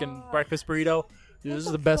fucking Stop. breakfast burrito. Dude, this is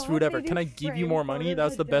What the the best fuck? food ever. They Can I do give you more frame money? photos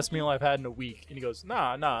That's the of best them. meal I've had in a week. And he goes,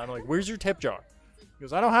 Nah. I'm like, "Where's your tip jar?" He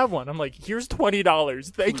goes, "I don't have one." I'm like, "Here's $20.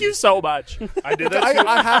 Thank you so much." I did that too.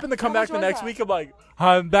 I happened to come How back much the was next that? week. I'm like,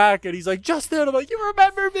 "I'm back," and he's like, "Justin." I'm like, "You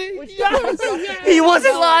remember me?" Which Yes. Justin? He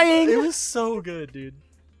wasn't It lying. was so good, dude.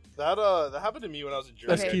 That happened to me when I was in Jersey.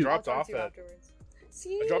 That's I cute. dropped I'll talk off to you at afterwards.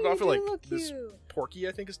 See, I dropped off you at like look this cute. Porky,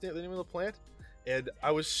 I think is the name of the plant, and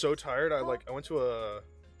I was so tired. I went to a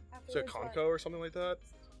Afterwards, Conco or something like that.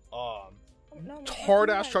 what? No, my Hard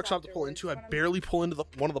ass husband truck has stop to pull into. I afterwards, when I'm- barely pull into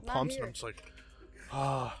one of the Not pumps, and here. I'm just like,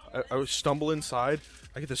 I would stumble inside.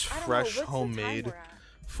 I get this I don't know, fresh what's the time homemade we're at?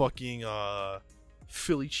 fucking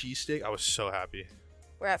Philly cheesesteak. I was so happy.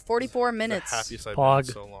 We're at 44 The minutes. happiest I've Pog. been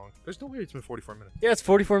in so long. There's no way it's been 44 minutes. Yeah, it's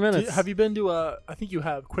 44 minutes. Have you been to I think you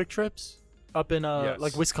have Quick Trips up in Yes.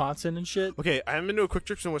 like Wisconsin and shit? Okay, I haven't been to a Quick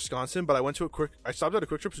Trips in Wisconsin, but I stopped at a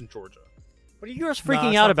Quick Trips in Georgia. What are you guys Nah, freaking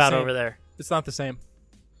it's out not the about same. over there? It's not the same.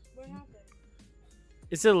 What happened?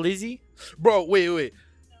 Is it Lizzie? Bro, wait.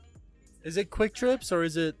 Is it Quick Trips or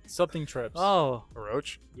is it something trips? Oh, A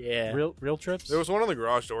roach? yeah. real trips? There was one on the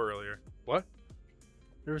garage door earlier. What?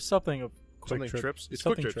 There was something of Quick Something Trip. trips? It's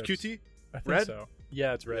something Quick Trips. QT? I think Red? so.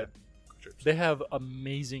 Yeah, it's red. chips. They have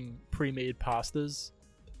amazing pre-made pastas.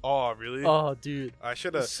 Oh, really? Oh, dude, I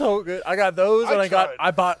should have. so good. I got those, I and tried.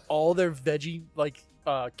 I bought all their veggie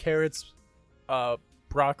carrots,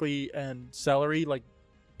 broccoli, and celery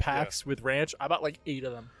packs with ranch. I bought 8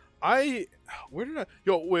 of them. Where did I?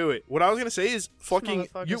 Yo, wait. What I was gonna say is fucking.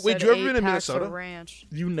 Motherfucker You said ever 8 been in packs of Minnesota? ranch.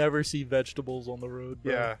 You never see vegetables on the road,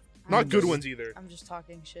 bro. Yeah, not good just- ones either. I'm just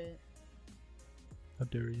talking shit. How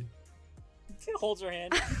dare you? Holds her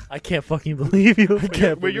hand. I can't fucking believe you.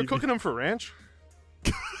 Wait, you're cooking them for ranch?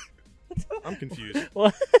 I'm confused.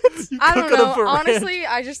 What? I don't cooking 'em know. for ranch. Honestly,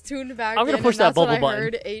 I just tuned back. I'm gonna in push and that that's what bubble I button.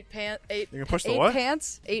 heard. 8 You gonna push the 8 what?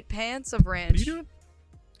 pants. 8 pants of ranch. What are you doing?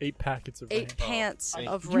 8 packets of 8 ranch. pants Oh.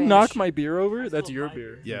 of You ranch. knock my beer over? That's still your my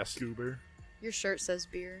beer. beer. Yes. you goober. Your shirt says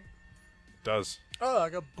beer. Does. Oh, I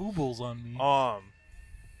got boobles on me.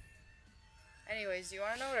 Anyways, do you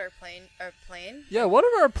want to know what our plane? Yeah, what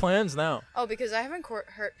are our plans now? Oh, because I haven't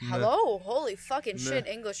heard. Meh. Hello, holy fucking Meh. shit!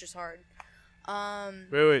 English is hard.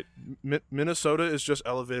 Wait. Minnesota is just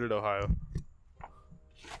elevated Ohio.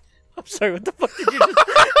 I'm sorry. What the fuck did you just?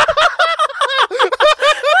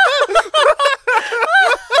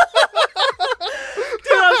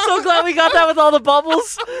 Dude, I'm so glad we got that with all the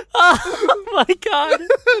bubbles. Oh my god.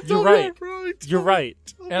 You're right. You're right.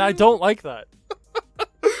 And I don't like that.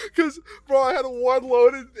 Because, bro, I had one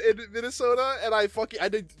load in Minnesota, and I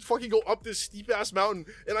did fucking go up this steep ass mountain,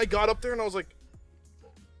 and I got up there, and I was like,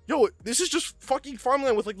 "Yo, this is just fucking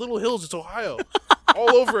farmland with little hills. It's Ohio,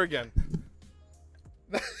 all over again."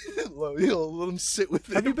 Let him sit with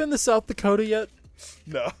Have you it. been to South Dakota yet?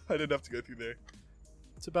 No, I didn't have to go through there.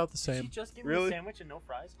 It's about the Did you same. just give Really? me a sandwich and no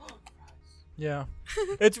fries? Yeah.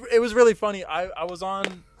 It was really funny. I was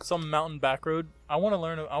on some mountain back road. I want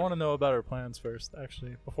to know about our plans first,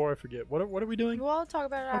 actually, before I forget. What are we doing? Well, I'll talk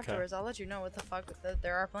about it Okay. afterwards. I'll let you know what the fuck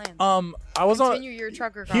there are plans. I was on Continue your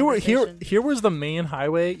trucker here conversation. here was the main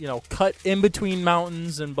highway, cut in between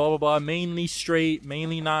mountains and blah blah blah, mainly straight,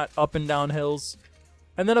 mainly not up and down hills.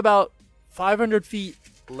 And then about 500 feet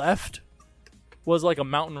left was a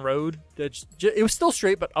mountain road that it was still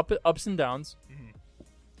straight but ups and downs.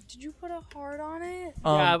 Did you put a heart on it?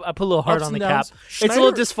 Yeah, I put a little heart ups on the and cap. downs. It's a little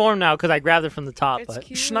Schneider- disformed now because I grabbed it from the top. It's But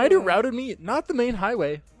cute. Schneider routed me, not the main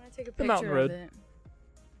highway, I'm gonna take a the mountain picture road. of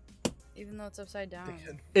it. Even though it's upside down.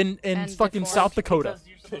 in And fucking deformed. South Dakota. Because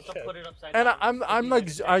you're supposed to put it upside And down. I'm You like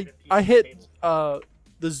can I check I the hit table.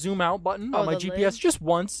 the zoom out button Oh, on my the GPS lid? just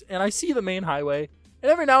once, and I see the main highway.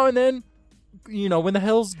 And every now and then, when the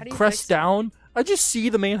hills How do you crest fix it? down, I just see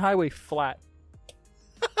the main highway flat.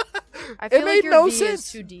 I feel made like your no V sense.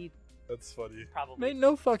 is too deep. That's funny. Probably. Made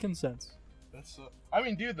no fucking sense. That's. I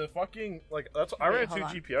mean, dude, the fucking I Wait, ran hold 2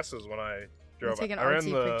 on. GPSs when I drove. take an I ran RT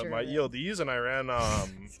picture my of it. ELDs and I ran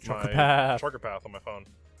Trucker my path. trucker path on my phone.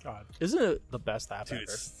 God, isn't it the best app Dude,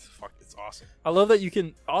 ever? it's awesome. I love that you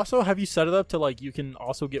can also have you set it up to you can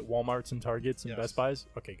also get Walmarts and Targets and Yes. Best Buys.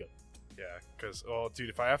 Okay, good. Yeah, because dude,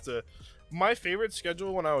 if I have to, my favorite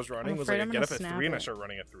schedule when I was running was afraid I I'm get gonna up at snap 3 and I it. start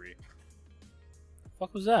running at 3.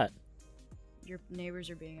 Fuck was that? Your neighbors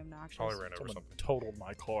are being obnoxious. Probably ran over Someone something. totaled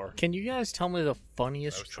my car. Can you guys tell me the I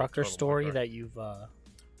funniest was trucker total story motherfucker. that you've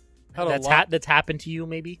Had a lot. that's happened to you?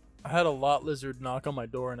 Maybe I had a lot lizard knock on my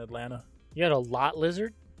door in Atlanta. you had a lot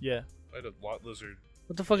lizard. Yeah, I had a lot lizard.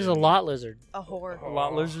 What the fuck is a lot lizard? A whore. a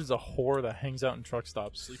lot lizard's a whore that hangs out in truck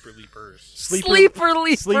stops. Sleeper leapers. Sleeper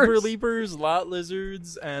leapers. Sleeper leapers, lot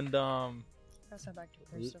lizards, and That's not back to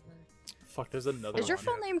Christopher. fuck. There's another. Is your one.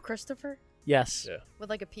 full name Christopher? Yes, Yeah. With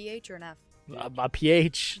a PH or an F? a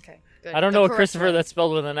PH. Okay, good. I don't The know a correct Christopher way. that's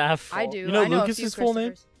spelled with an F. I do. You know I know Lucas's a few full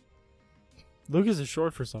name? Christophers. Lucas is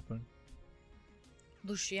short for something.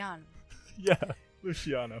 Luciano. Yeah,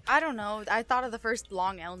 Luciano. I don't know. I thought of the first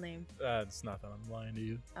long L name. It's not that I'm lying to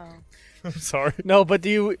you. Oh. I'm sorry. No, but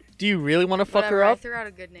do you really want to fuck Whatever, her I up? threw out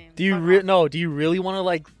a good name. Do you Fuck off. Do you really want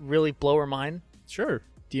to really blow her mind? Sure,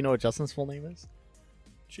 Do you know what Justin's full name is?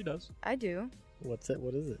 she does. I do. What's it?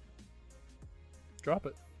 What is it? Drop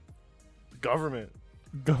it. Government.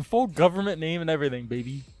 Full government name and everything,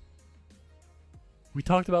 baby. We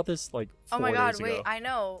talked about this 4 Oh my god, days wait, ago. I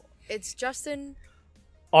know. It's Justin.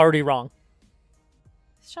 Already wrong.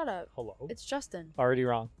 Shut up. Hello. It's Justin. Already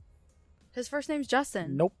wrong. His first name's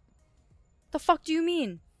Justin. Nope. The fuck do you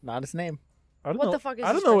mean? Not his name. I don't What know. the fuck is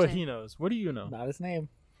I his don't know first what he name? knows. What do you know? Not his name.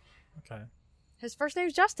 Okay. His first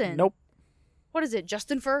name's Justin. Nope. What is it?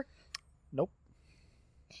 Justin Fur? Nope.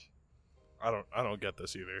 I don't get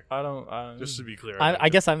this either. I don't. Just to be clear. I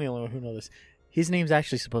guess I'm the only one who knows this. His name's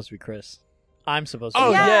actually supposed to be Chris. I'm supposed to. Oh,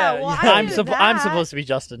 be yeah, yeah, well, yeah. I I'm knew I'm that. supposed to be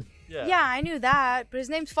Justin. Yeah, I knew that, but his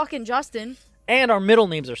name's fucking Justin. And our middle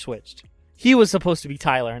names are switched. He was supposed to be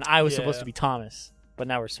Tyler, and I was Yeah. supposed to be Thomas. But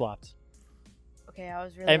now we're swapped. Okay, I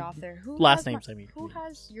was really And off there. Who last has names, I mean. Who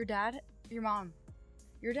has your dad? Your mom?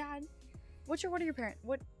 Your dad? What are your parents?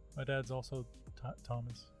 What My dad's also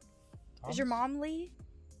Thomas. is your mom? Lee?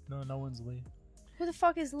 No, no one's Lee. Who the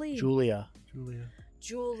fuck is Lee? Julia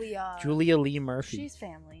Lee Murphy. She's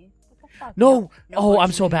family. What the fuck? No. Oh, I'm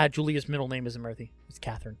fucking- so bad. Julia's middle name isn't Murphy. It's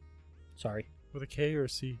Catherine. Sorry. With a K or a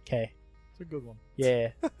C? K. It's a good one. Yeah.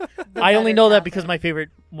 The I only better know that Catherine. because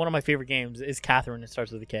one of my favorite games is Catherine. It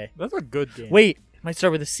starts with a K. That's a good game. Wait, it might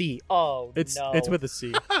start with a C. Oh, It's no. with a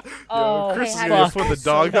C. Oh, Chris hey, is how gonna do put you- the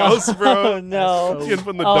doghouse, bro. Oh, no. He's gonna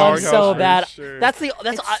put in the Oh, I'm doghouse. so for bad. sure. That's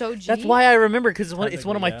It's so G? that's why I remember because it's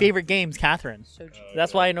one of my Technically, yeah. favorite games, Catherine. So G.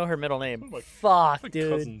 That's why I know her middle name. My- Fuck, my dude.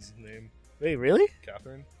 cousin's name, Wait, really?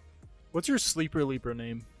 Catherine. What's your sleeper leaper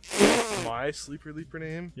name? My sleeper leaper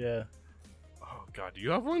name. Yeah. Oh God, do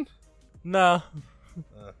you have one? Nah.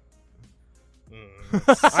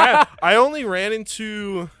 I only ran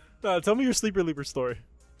into. Nah, tell me your sleeper leaper story.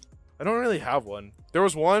 I don't really have one.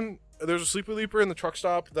 There's a sleeper leaper in the truck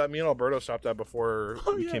stop that me and Alberto stopped at before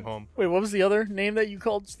we yeah. came home. Wait, what was the other name that you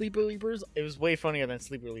called Sleeper Leapers? It was way funnier than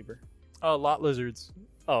Sleeper Leaper. Lot lizards.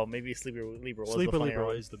 Oh, maybe Sleeper Leaper was Sleeper the funnier leaper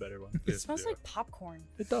one. is the better one. It smells like popcorn.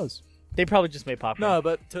 It does. They probably just made popcorn. No,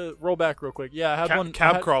 but to roll back real quick. Yeah, I had one.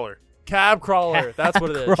 Cab I had- crawler. Cab crawler. That's what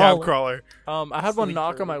it is. Crawl- Cab crawler. I had one Sleeper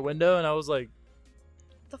knock on my leaper. window, and I was like,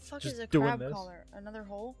 The fuck Just is a doing crab this. collar? Another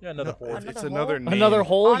hole? yeah, another No, hole. it's Another another hole? name. Another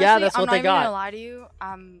hole? Honestly, Yeah, that's I'm what not they even gonna got. lie to you.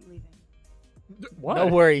 I'm leaving. What? No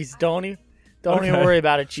worries. Don't even Okay. worry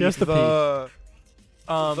about it, She has Chief. to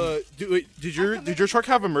Did your truck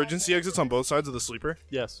have emergency exits on both sides of the sleeper?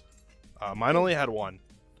 Yes. Mine only had one.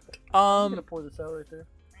 pour this out right there.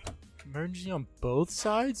 Emergency on both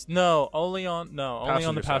sides? No, only on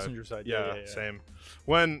the passenger side. Yeah, same.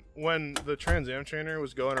 When the Trans Am trainer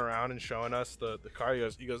was going around and showing us the car,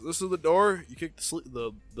 he goes, "This is the door you kick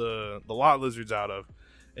the lot lizards out of,"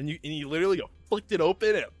 and you literally go flicked it open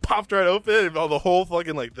and it popped right open, and all the whole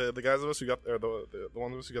fucking like the guys of us who got or the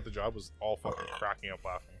one of us who got the job was all fucking cracking up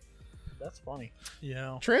laughing. That's funny.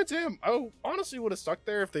 Yeah. Trans Am, I honestly would have stuck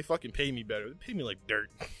there if they fucking paid me better. They paid me like dirt.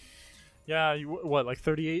 Yeah, you what, like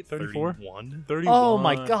 38, 34? 31? 31. Oh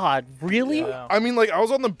my god, really? Yeah. I mean, like I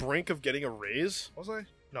was on the brink of getting a raise. Was I?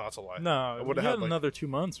 No, that's a lie. No, I I would've would have had, had like- another 2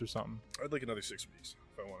 months or something. I had like another 6 weeks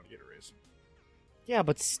if I wanted to get a raise. Yeah,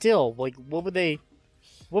 but still, like, what would they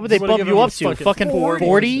Would've bump given you me up to? fucking Fucking 40?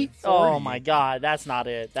 40? Oh 40. my god, that's not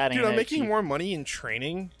it. That ain't Dude, I'm it, making Chief. more money in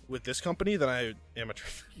training with this company than I am a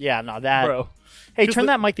Yeah, no, that. Bro. Hey, 'Cause turn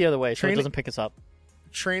the that mic the other way so it training- doesn't pick us up.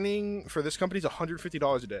 training for this company is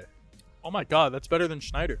 $150 a day. Oh my god, that's better than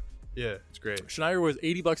Schneider. Yeah, it's great. Schneider was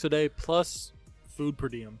 $80 a day plus food per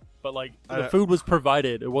diem. But like the I- food was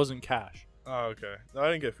provided, it wasn't cash. Oh, okay. No,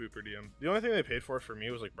 I didn't get food per diem. The only thing they paid for me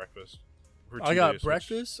was like breakfast. For I 2 got days, which-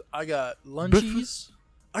 breakfast, I got lunchies.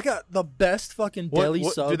 I got the best fucking deli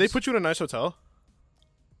subs. Did they put you in a nice hotel?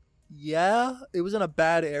 Yeah, it was in a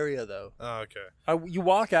bad area though. Oh, okay. You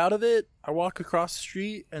walk out of it, I walk across the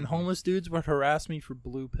street, and homeless dudes would harass me for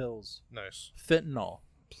blue pills, Nice. fentanyl.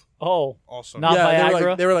 Oh, Awesome. Not yeah,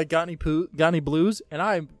 Viagra? they were like, got any blues? And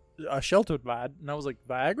I sheltered lad, and I was like,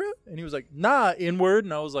 Viagra? And he was like, nah, inward.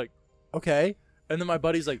 And I was like, okay. And then my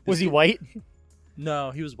buddy's like, was this he kid- white?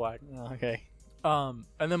 No, he was black. Oh, okay.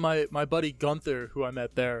 And then my buddy Gunther, who I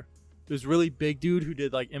met there, this really big dude who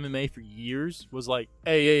did like MMA for years, was like,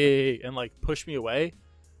 hey, and like pushed me away.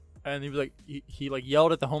 And he was like, he like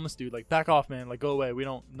yelled at the homeless dude, like, back off, man, like, go away. We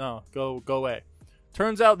don't, no, go away.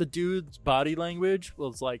 Turns out the dude's body language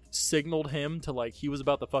was like signaled him to like he was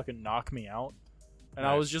about to fucking knock me out. And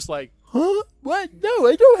I Nice. was just like, huh? What? No,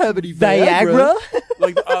 I don't have any Viagra.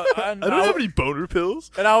 Like, I don't have any boner pills.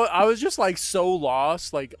 And I was just like so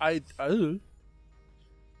lost. Like I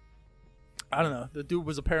don't know. The dude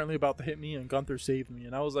was apparently about to hit me, and Gunther saved me.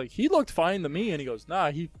 And I was like, he looked fine to me. And he goes,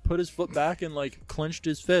 nah. He put his foot back and like clenched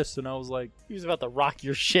his fist. And I was like, He was about to rock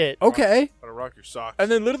your shit. okay. Gotta rock your socks.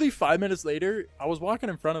 And then literally 5 minutes later, I was walking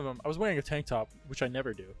in front of him. I was wearing a tank top, which I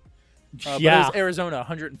never do. But it yeah. was Arizona,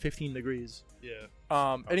 115 degrees.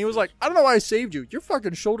 yeah. And he was like, I don't know why I saved you. Your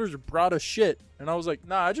fucking shoulders are broad as shit. And I was like,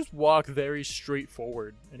 nah, I just walk very straight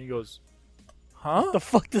forward. And he goes, huh? What the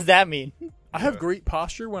fuck does that mean? I have Yeah. great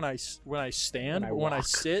posture when I stand, When I but when I walk.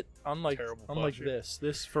 sit, I'm like Terrible posture. this.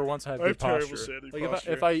 This for once I have I good have terrible posture. standing Like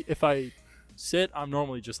posture. if I sit, I'm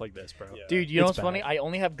normally just like this, bro. Yeah. Dude, you know It's what's funny? bad. I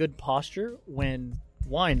only have good posture when,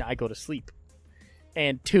 one, I go to sleep,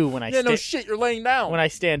 and two, when I Yeah, no shit, you're laying down. when I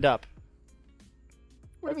stand up.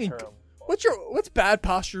 What do you mean? What's bad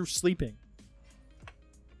posture sleeping?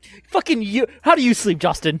 Fucking you. How do you sleep,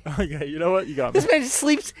 Justin? Okay, you know what? You got me. This man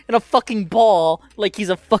sleeps in a fucking ball like he's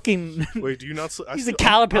a fucking. Wait, do you not sleep? He's a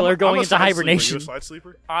caterpillar going into hibernation. Are you a side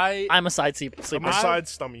sleeper? I'm a side sleeper. I'm a side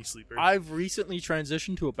stomach sleeper. I've recently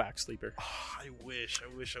transitioned to a back sleeper. I wish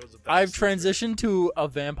I was a back I've sleeper. transitioned to a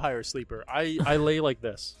vampire sleeper. I lay like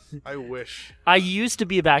this. I wish. I used to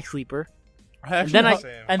be a back sleeper. Actually,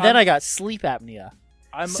 Then I got sleep apnea.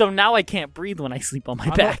 So now I can't breathe when I sleep on my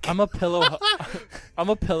back. I'm a pillow. I'm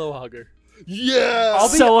a pillow hugger. Yeah.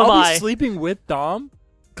 I'll be I. sleeping with Dom,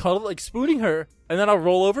 cuddle like spooning her, and then I'll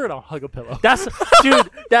roll over and I'll hug a pillow. Dude,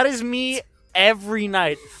 that is me every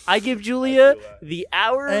night. I give Julia the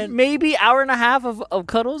hour, maybe hour and a half of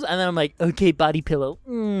cuddles, and then I'm like, okay, body pillow.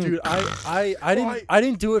 Dude, I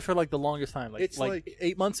didn't do it for like the longest time. Like, It's like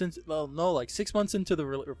 8 months into, well, no, like 6 months into the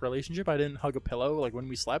relationship, I didn't hug a pillow. Like when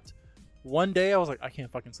we slept, one day I was like, I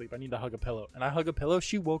can't fucking sleep. I need to hug a pillow, and I hug a pillow.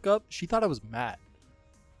 She woke up. She thought I was mad.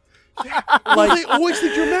 Like they always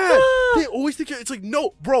think you're mad. They always think it's like,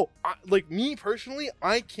 no, bro. Like me personally,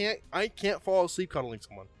 I can't fall asleep cuddling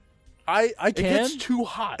someone. I It can gets too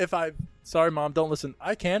hot. if I. Sorry, mom, don't listen.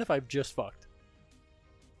 I can if I've just fucked.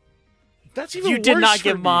 That's even You worse did not for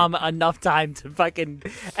give me. mom enough time to fucking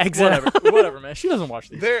exit. Whatever, man. She doesn't watch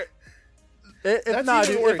these. That's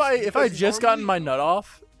even Dude, worse, if I because just gotten my normally- nut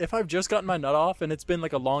off, if I've just gotten my nut off and it's been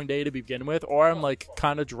like a long day to begin with, or I'm like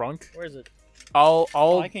kind of drunk, Where is it? I'll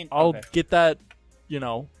okay. get that, you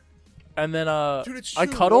know, and then Dude, it's I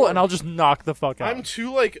too cuddle warm. and I'll just knock the fuck out.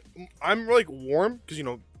 I'm like warm because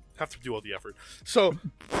have to do all the effort. So,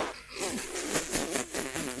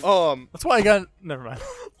 That's why I got. Never mind.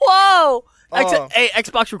 Whoa! Hey,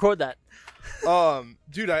 Xbox, record that.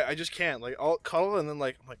 dude, I just can't. Like, I'll cuddle and then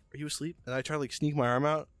like I'm like, are you asleep? And I try to like sneak my arm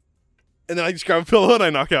out, and then I just grab a pillow and I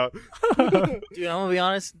knock out. Dude, I'm gonna be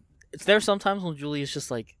honest. There's sometimes when Julia's just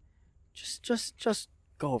like, just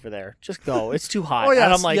go over there. Just go. It's too hot. Oh, yeah,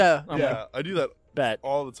 And I'm like, yeah. I'm Yeah, like, I do that bet.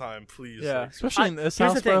 all the time. Please. Yeah, Like, especially in this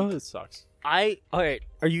here's house, the bro. thing. It sucks. All right.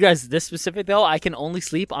 Are you guys this specific though? I can only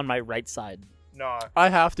sleep on my right side. nah. I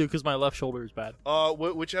have to because my left shoulder is bad.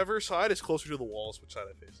 Whichever side is closer to the walls, which side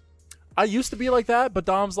I face. I used to be like that, but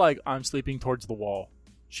Dom's like, I'm sleeping towards the wall.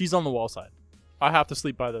 She's on the wall side. I have to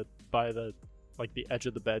sleep by the like the edge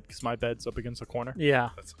of the bed because my bed's up against the corner. Yeah.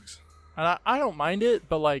 That sucks. And I don't mind it,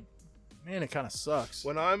 but like, man, it kind of sucks.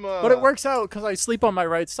 When I'm But it works out because I sleep on my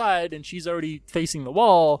right side and she's already facing the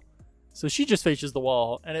wall, so she just faces the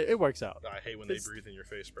wall, and it works out. I hate when they breathe in your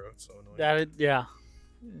face, bro. It's so annoying. Yeah.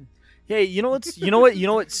 Hey, you know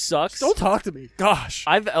what sucks? Don't talk to me. Gosh.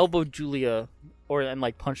 I've elbowed Julia and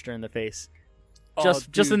like punched her in the face. Oh,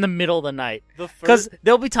 Just dude. in the middle of the night. The Because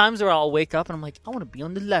there'll be times where I'll wake up and I'm like, I want to be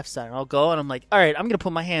on the left side. And I'll go and I'm like, all right, I'm going to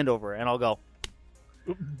put my hand over it. And I'll go,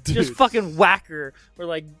 just fucking whack her. Or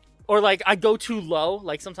like I go too low.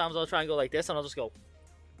 Like sometimes I'll try and go like this and I'll just go.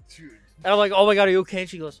 Dude. And I'm like, oh my God, are you okay? And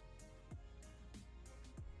she goes,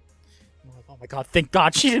 I'm like, oh my God, thank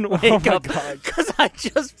God she didn't wake up. Because I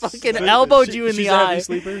just fucking elbowed you in the she's a heavy eye.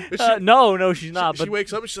 sleeper? No, she's not. She But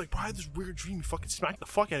wakes up and she's like, "Why had this weird dream? You fucking smacked the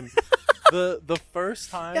fuck out of me." The first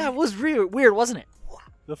time. yeah, it was weird, wasn't it?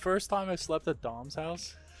 The first time I slept at Dom's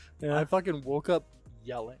house, Yeah. I fucking woke up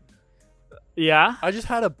yelling. Yeah. I just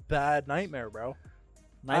had a bad nightmare, bro.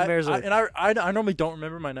 Nightmares are. I normally don't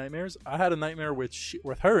remember my nightmares. I had a nightmare with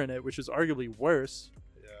her in it, which is arguably worse.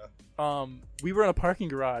 Yeah. We were in a parking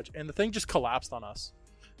garage, and the thing just collapsed on us.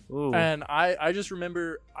 Ooh. And I just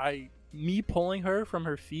remember me pulling her from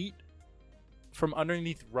her feet from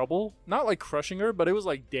underneath rubble, not like crushing her, but it was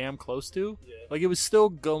like damn close to. Yeah. Like it was still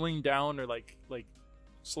going down or like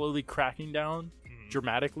slowly cracking down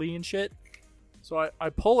dramatically and shit. So I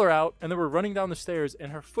pull her out, and then we're running down the stairs,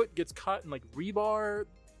 and her foot gets caught in like rebar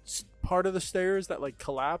part of the stairs that like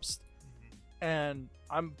collapsed, and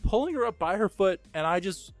I'm pulling her up by her foot, and I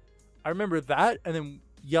remember that, and then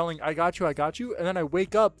yelling, I got you, and then I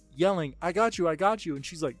wake up yelling, I got you, and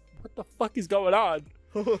she's like, what the fuck is going on?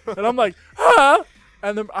 And I'm like, huh?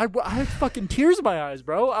 And then I had fucking tears in my eyes,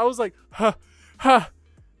 bro. I was like, huh, huh,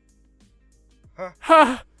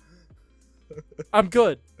 huh. I'm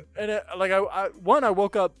good. And I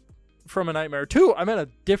woke up from a nightmare. 2, I'm in a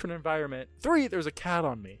different environment. 3, there's a cat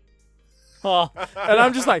on me. Oh. And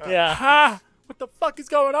I'm just like, Yeah. ha, what the fuck is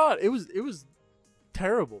going on? It was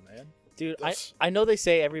terrible, man. Dude, I know they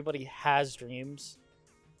say everybody has dreams.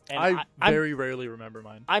 And I very rarely remember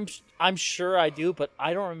mine. I'm sure I do, but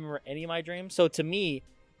I don't remember any of my dreams. So to me,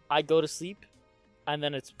 I go to sleep, and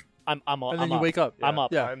then I'm And then you wake up. I'm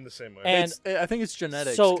up. Yeah. I'm the same way. And I think it's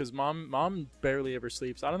genetics so- because mom barely ever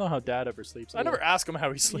sleeps. I don't know how dad ever sleeps. I never ask him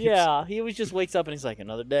how he sleeps. Yeah, he always just wakes up and he's like,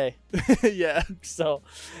 another day. Yeah. So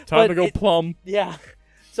Time but to go plumb. yeah,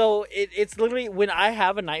 So it's literally when I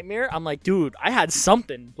have a nightmare, I'm like, dude, I had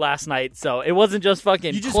something last night. So it wasn't just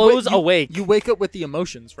fucking awake. You wake up with the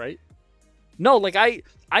emotions, right? No, like I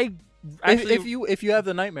actually, if you have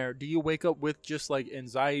the nightmare, do you wake up with just like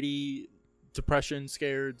anxiety, depression,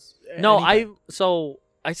 scared? no, anything? so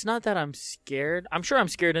it's not that I'm scared. I'm sure I'm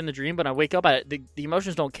scared in the dream, but I wake up the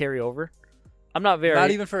emotions don't carry over. I'm not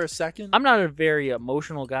even for a second. I'm not a very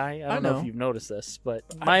emotional guy. I don't know if you've noticed this, but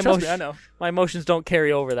I know. My emotions don't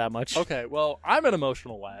carry over that much. Okay, well, I'm an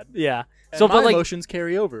emotional lad. Yeah. And so, my emotions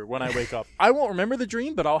carry over when I wake up. I won't remember the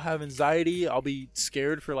dream, but I'll have anxiety. I'll be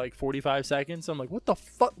scared for like 45 seconds. I'm like, what the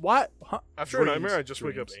fuck? What? Huh? After a nightmare, I just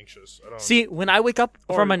wake up anxious. See, when I wake up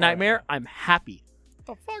from a nightmare, I'm happy.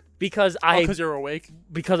 What the fuck? Because you're awake?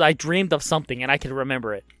 Because I dreamed of something and I can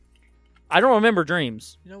remember it. I don't remember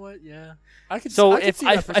dreams. You know what? Yeah.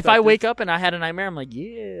 If I wake up and I had a nightmare, I'm like,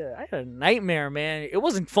 yeah, I had a nightmare, man. It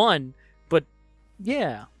wasn't fun, but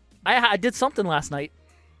yeah, I did something last night.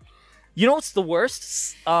 You know what's the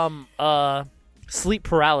worst? Sleep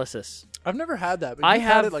paralysis. I've never had that, but I've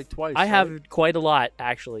had it like twice. I have quite a lot,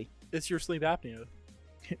 actually. It's your sleep apnea.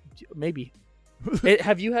 Maybe.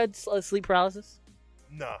 Have you had sleep paralysis?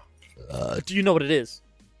 No. Do you know what it is?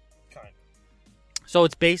 Kind of. So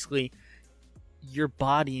it's basically your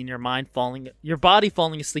body and your mind falling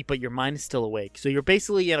asleep, but your mind is still awake. So you're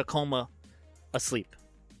basically in a coma asleep,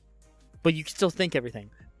 but you can still think everything.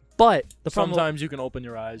 But sometimes you can open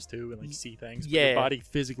your eyes too and like see things, but your body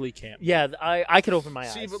physically can't move. Yeah, I could open my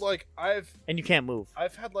eyes. See, but like and you can't move.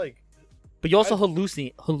 I've had like, but you also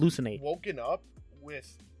hallucinate. Woken up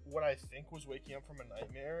with what I think was waking up from a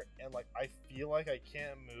nightmare, and like I feel like I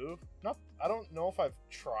can't move. I don't know if I've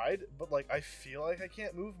tried, but like I feel like I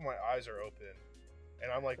can't move. My eyes are open,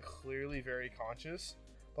 and I'm like clearly very conscious,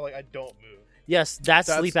 but like I don't move. Yes,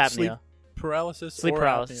 that's sleep apnea. Sleep paralysis. Sleep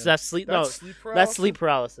paralysis. Apnea. That's sleep. That's sleep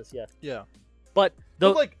paralysis. Yeah. Yeah. But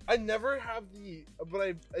like I never have the.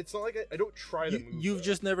 But it's not like I don't try to move. You've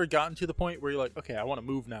just never gotten to the point where you're like, okay, I want to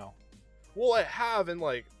move now. Well, I have, and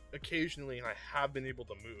like occasionally, and I have been able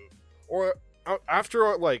to move. Or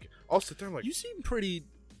after like I'll sit there and like. You seem pretty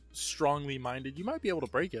strongly minded. You might be able to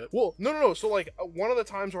break it. Well, no. So like one of the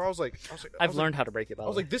times where I was like I've learned how to break it. By the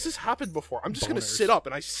way. like, this has happened before. I'm just gonna sit up,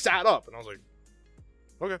 and I sat up, and I was like,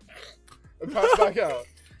 okay, and passed back out.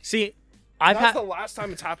 See, that's the last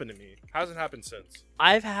time it's happened to me. Hasn't happened since.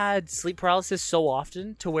 I've had sleep paralysis so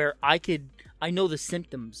often to where I know the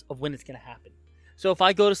symptoms of when it's gonna happen. So if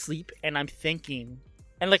I go to sleep and I'm thinking,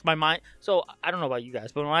 and like my mind, so I don't know about you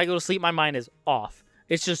guys, but when I go to sleep, my mind is off.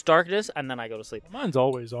 It's just darkness, and then I go to sleep. Mine's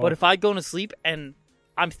always off. But if I go to sleep and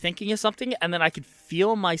I'm thinking of something, and then I can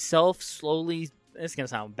feel myself slowly, it's gonna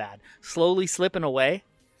sound bad, slowly slipping away,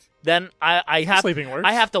 then I have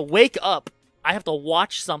to wake up. I have to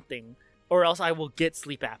watch something, or else I will get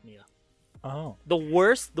sleep apnea. Oh. The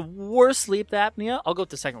worst sleep apnea. I'll go with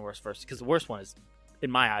the second worst first, because the worst one is,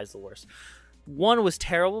 in my eyes, the worst. One was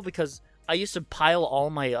terrible because I used to pile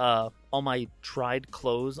all my dried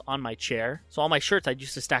clothes on my chair. So all my shirts I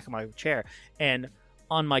used to stack on my chair, and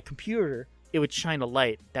on my computer it would shine a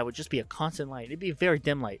light that would just be a constant light. It'd be a very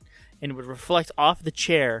dim light, and it would reflect off the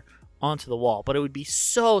chair onto the wall. But it would be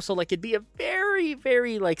so like it'd be a very,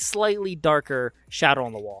 very like slightly darker shadow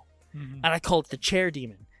on the wall. Mm-hmm. And I call it the chair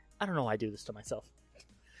demon. I don't know why I do this to myself.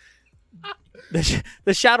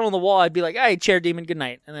 The shadow on the wall, I'd be like, "Hey, chair demon, good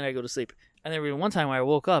night," and then I go to sleep. And there was one time where I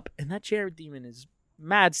woke up, and that chair demon is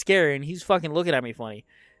mad scary, and he's fucking looking at me funny.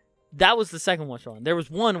 That was the second worst one. There was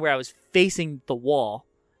one where I was facing the wall,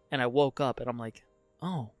 and I woke up, and I'm like,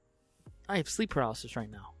 "Oh, I have sleep paralysis right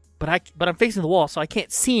now." But I'm facing the wall, so I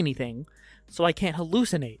can't see anything, so I can't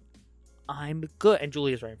hallucinate. I'm good, and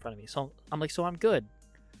Julia's right in front of me, so I'm like, "So I'm good."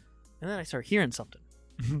 And then I start hearing something.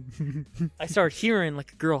 I start hearing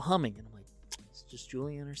like a girl humming, and I'm like, "It's just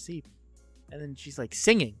Julia in her sleep." And then she's like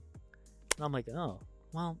singing. And I'm like, oh,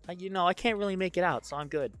 well, I can't really make it out, so I'm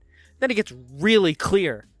good. Then it gets really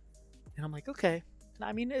clear. And I'm like, okay.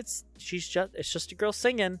 I mean, it's just a girl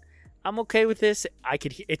singing. I'm okay with this.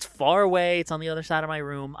 It's far away. It's on the other side of my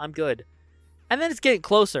room. I'm good. And then it's getting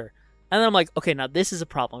closer. And then I'm like, okay, now this is a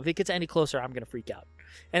problem. If it gets any closer, I'm going to freak out.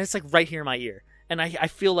 And it's like right here in my ear. And I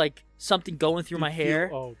feel like something going through my hair.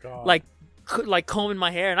 Oh, God. Like combing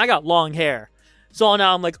my hair. And I got long hair. So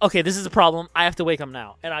now I'm like, okay, this is a problem. I have to wake up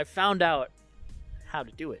now. And I found out how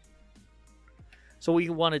to do it. So what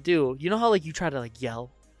you want to do, you know how like you try to like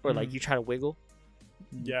yell or like you try to wiggle?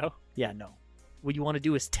 Yeah. Yeah, no. What you want to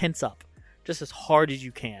do is tense up just as hard as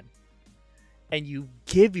you can. And you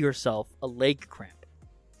give yourself a leg cramp.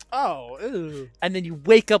 Oh, ew. And then you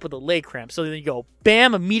wake up with a leg cramp. So then you go,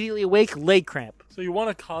 bam, immediately awake, leg cramp. So you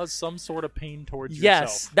want to cause some sort of pain towards Yes,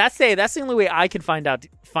 yourself. that's the only way I can find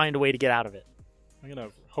a way to get out of it. I'm gonna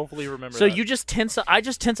hopefully remember. So that. you just tense up. I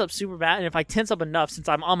just tense up super bad, and if I tense up enough, since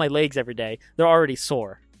I'm on my legs every day, they're already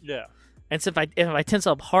sore. Yeah. And so if I tense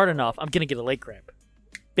up hard enough, I'm gonna get a leg cramp.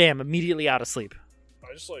 Bam! Immediately out of sleep.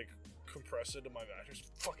 I just like compressed into my mattress,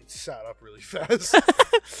 fucking sat up really fast.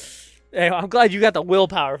 Hey, I'm glad you got the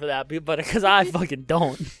willpower for that, but because I fucking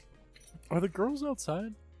don't. Are the girls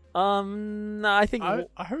outside? No, I think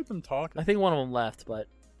I heard them talk. I think one of them left, but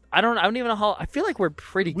I don't even know how. I feel like we're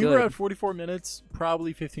pretty We good. were at 44 minutes,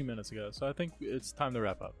 probably 15 minutes ago. So I think it's time to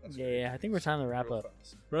wrap up. Yeah, I think we're time to wrap up.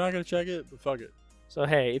 We're not gonna check it, but fuck it. So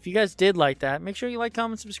hey, if you guys did like that, make sure you like,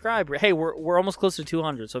 comment, subscribe. Hey, we're almost close to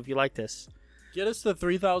 200. So if you like this, Get us to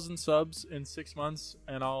 3,000 subs in 6 months,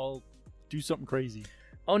 and I'll do something crazy.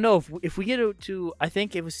 oh no, if we get it to, I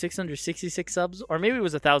think it was 666 subs, or maybe it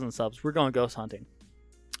was 1,000 subs. We're going ghost hunting.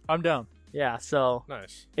 I'm down. Yeah. So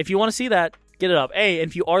Nice. if you want to see that, get it up. Hey,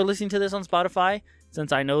 if you are listening to this on Spotify,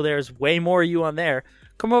 since I know there's way more of you on there,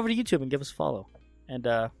 come over to YouTube and give us a follow. And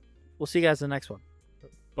we'll see you guys in the next one.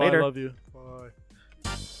 Bye, Later. I love you. Bye.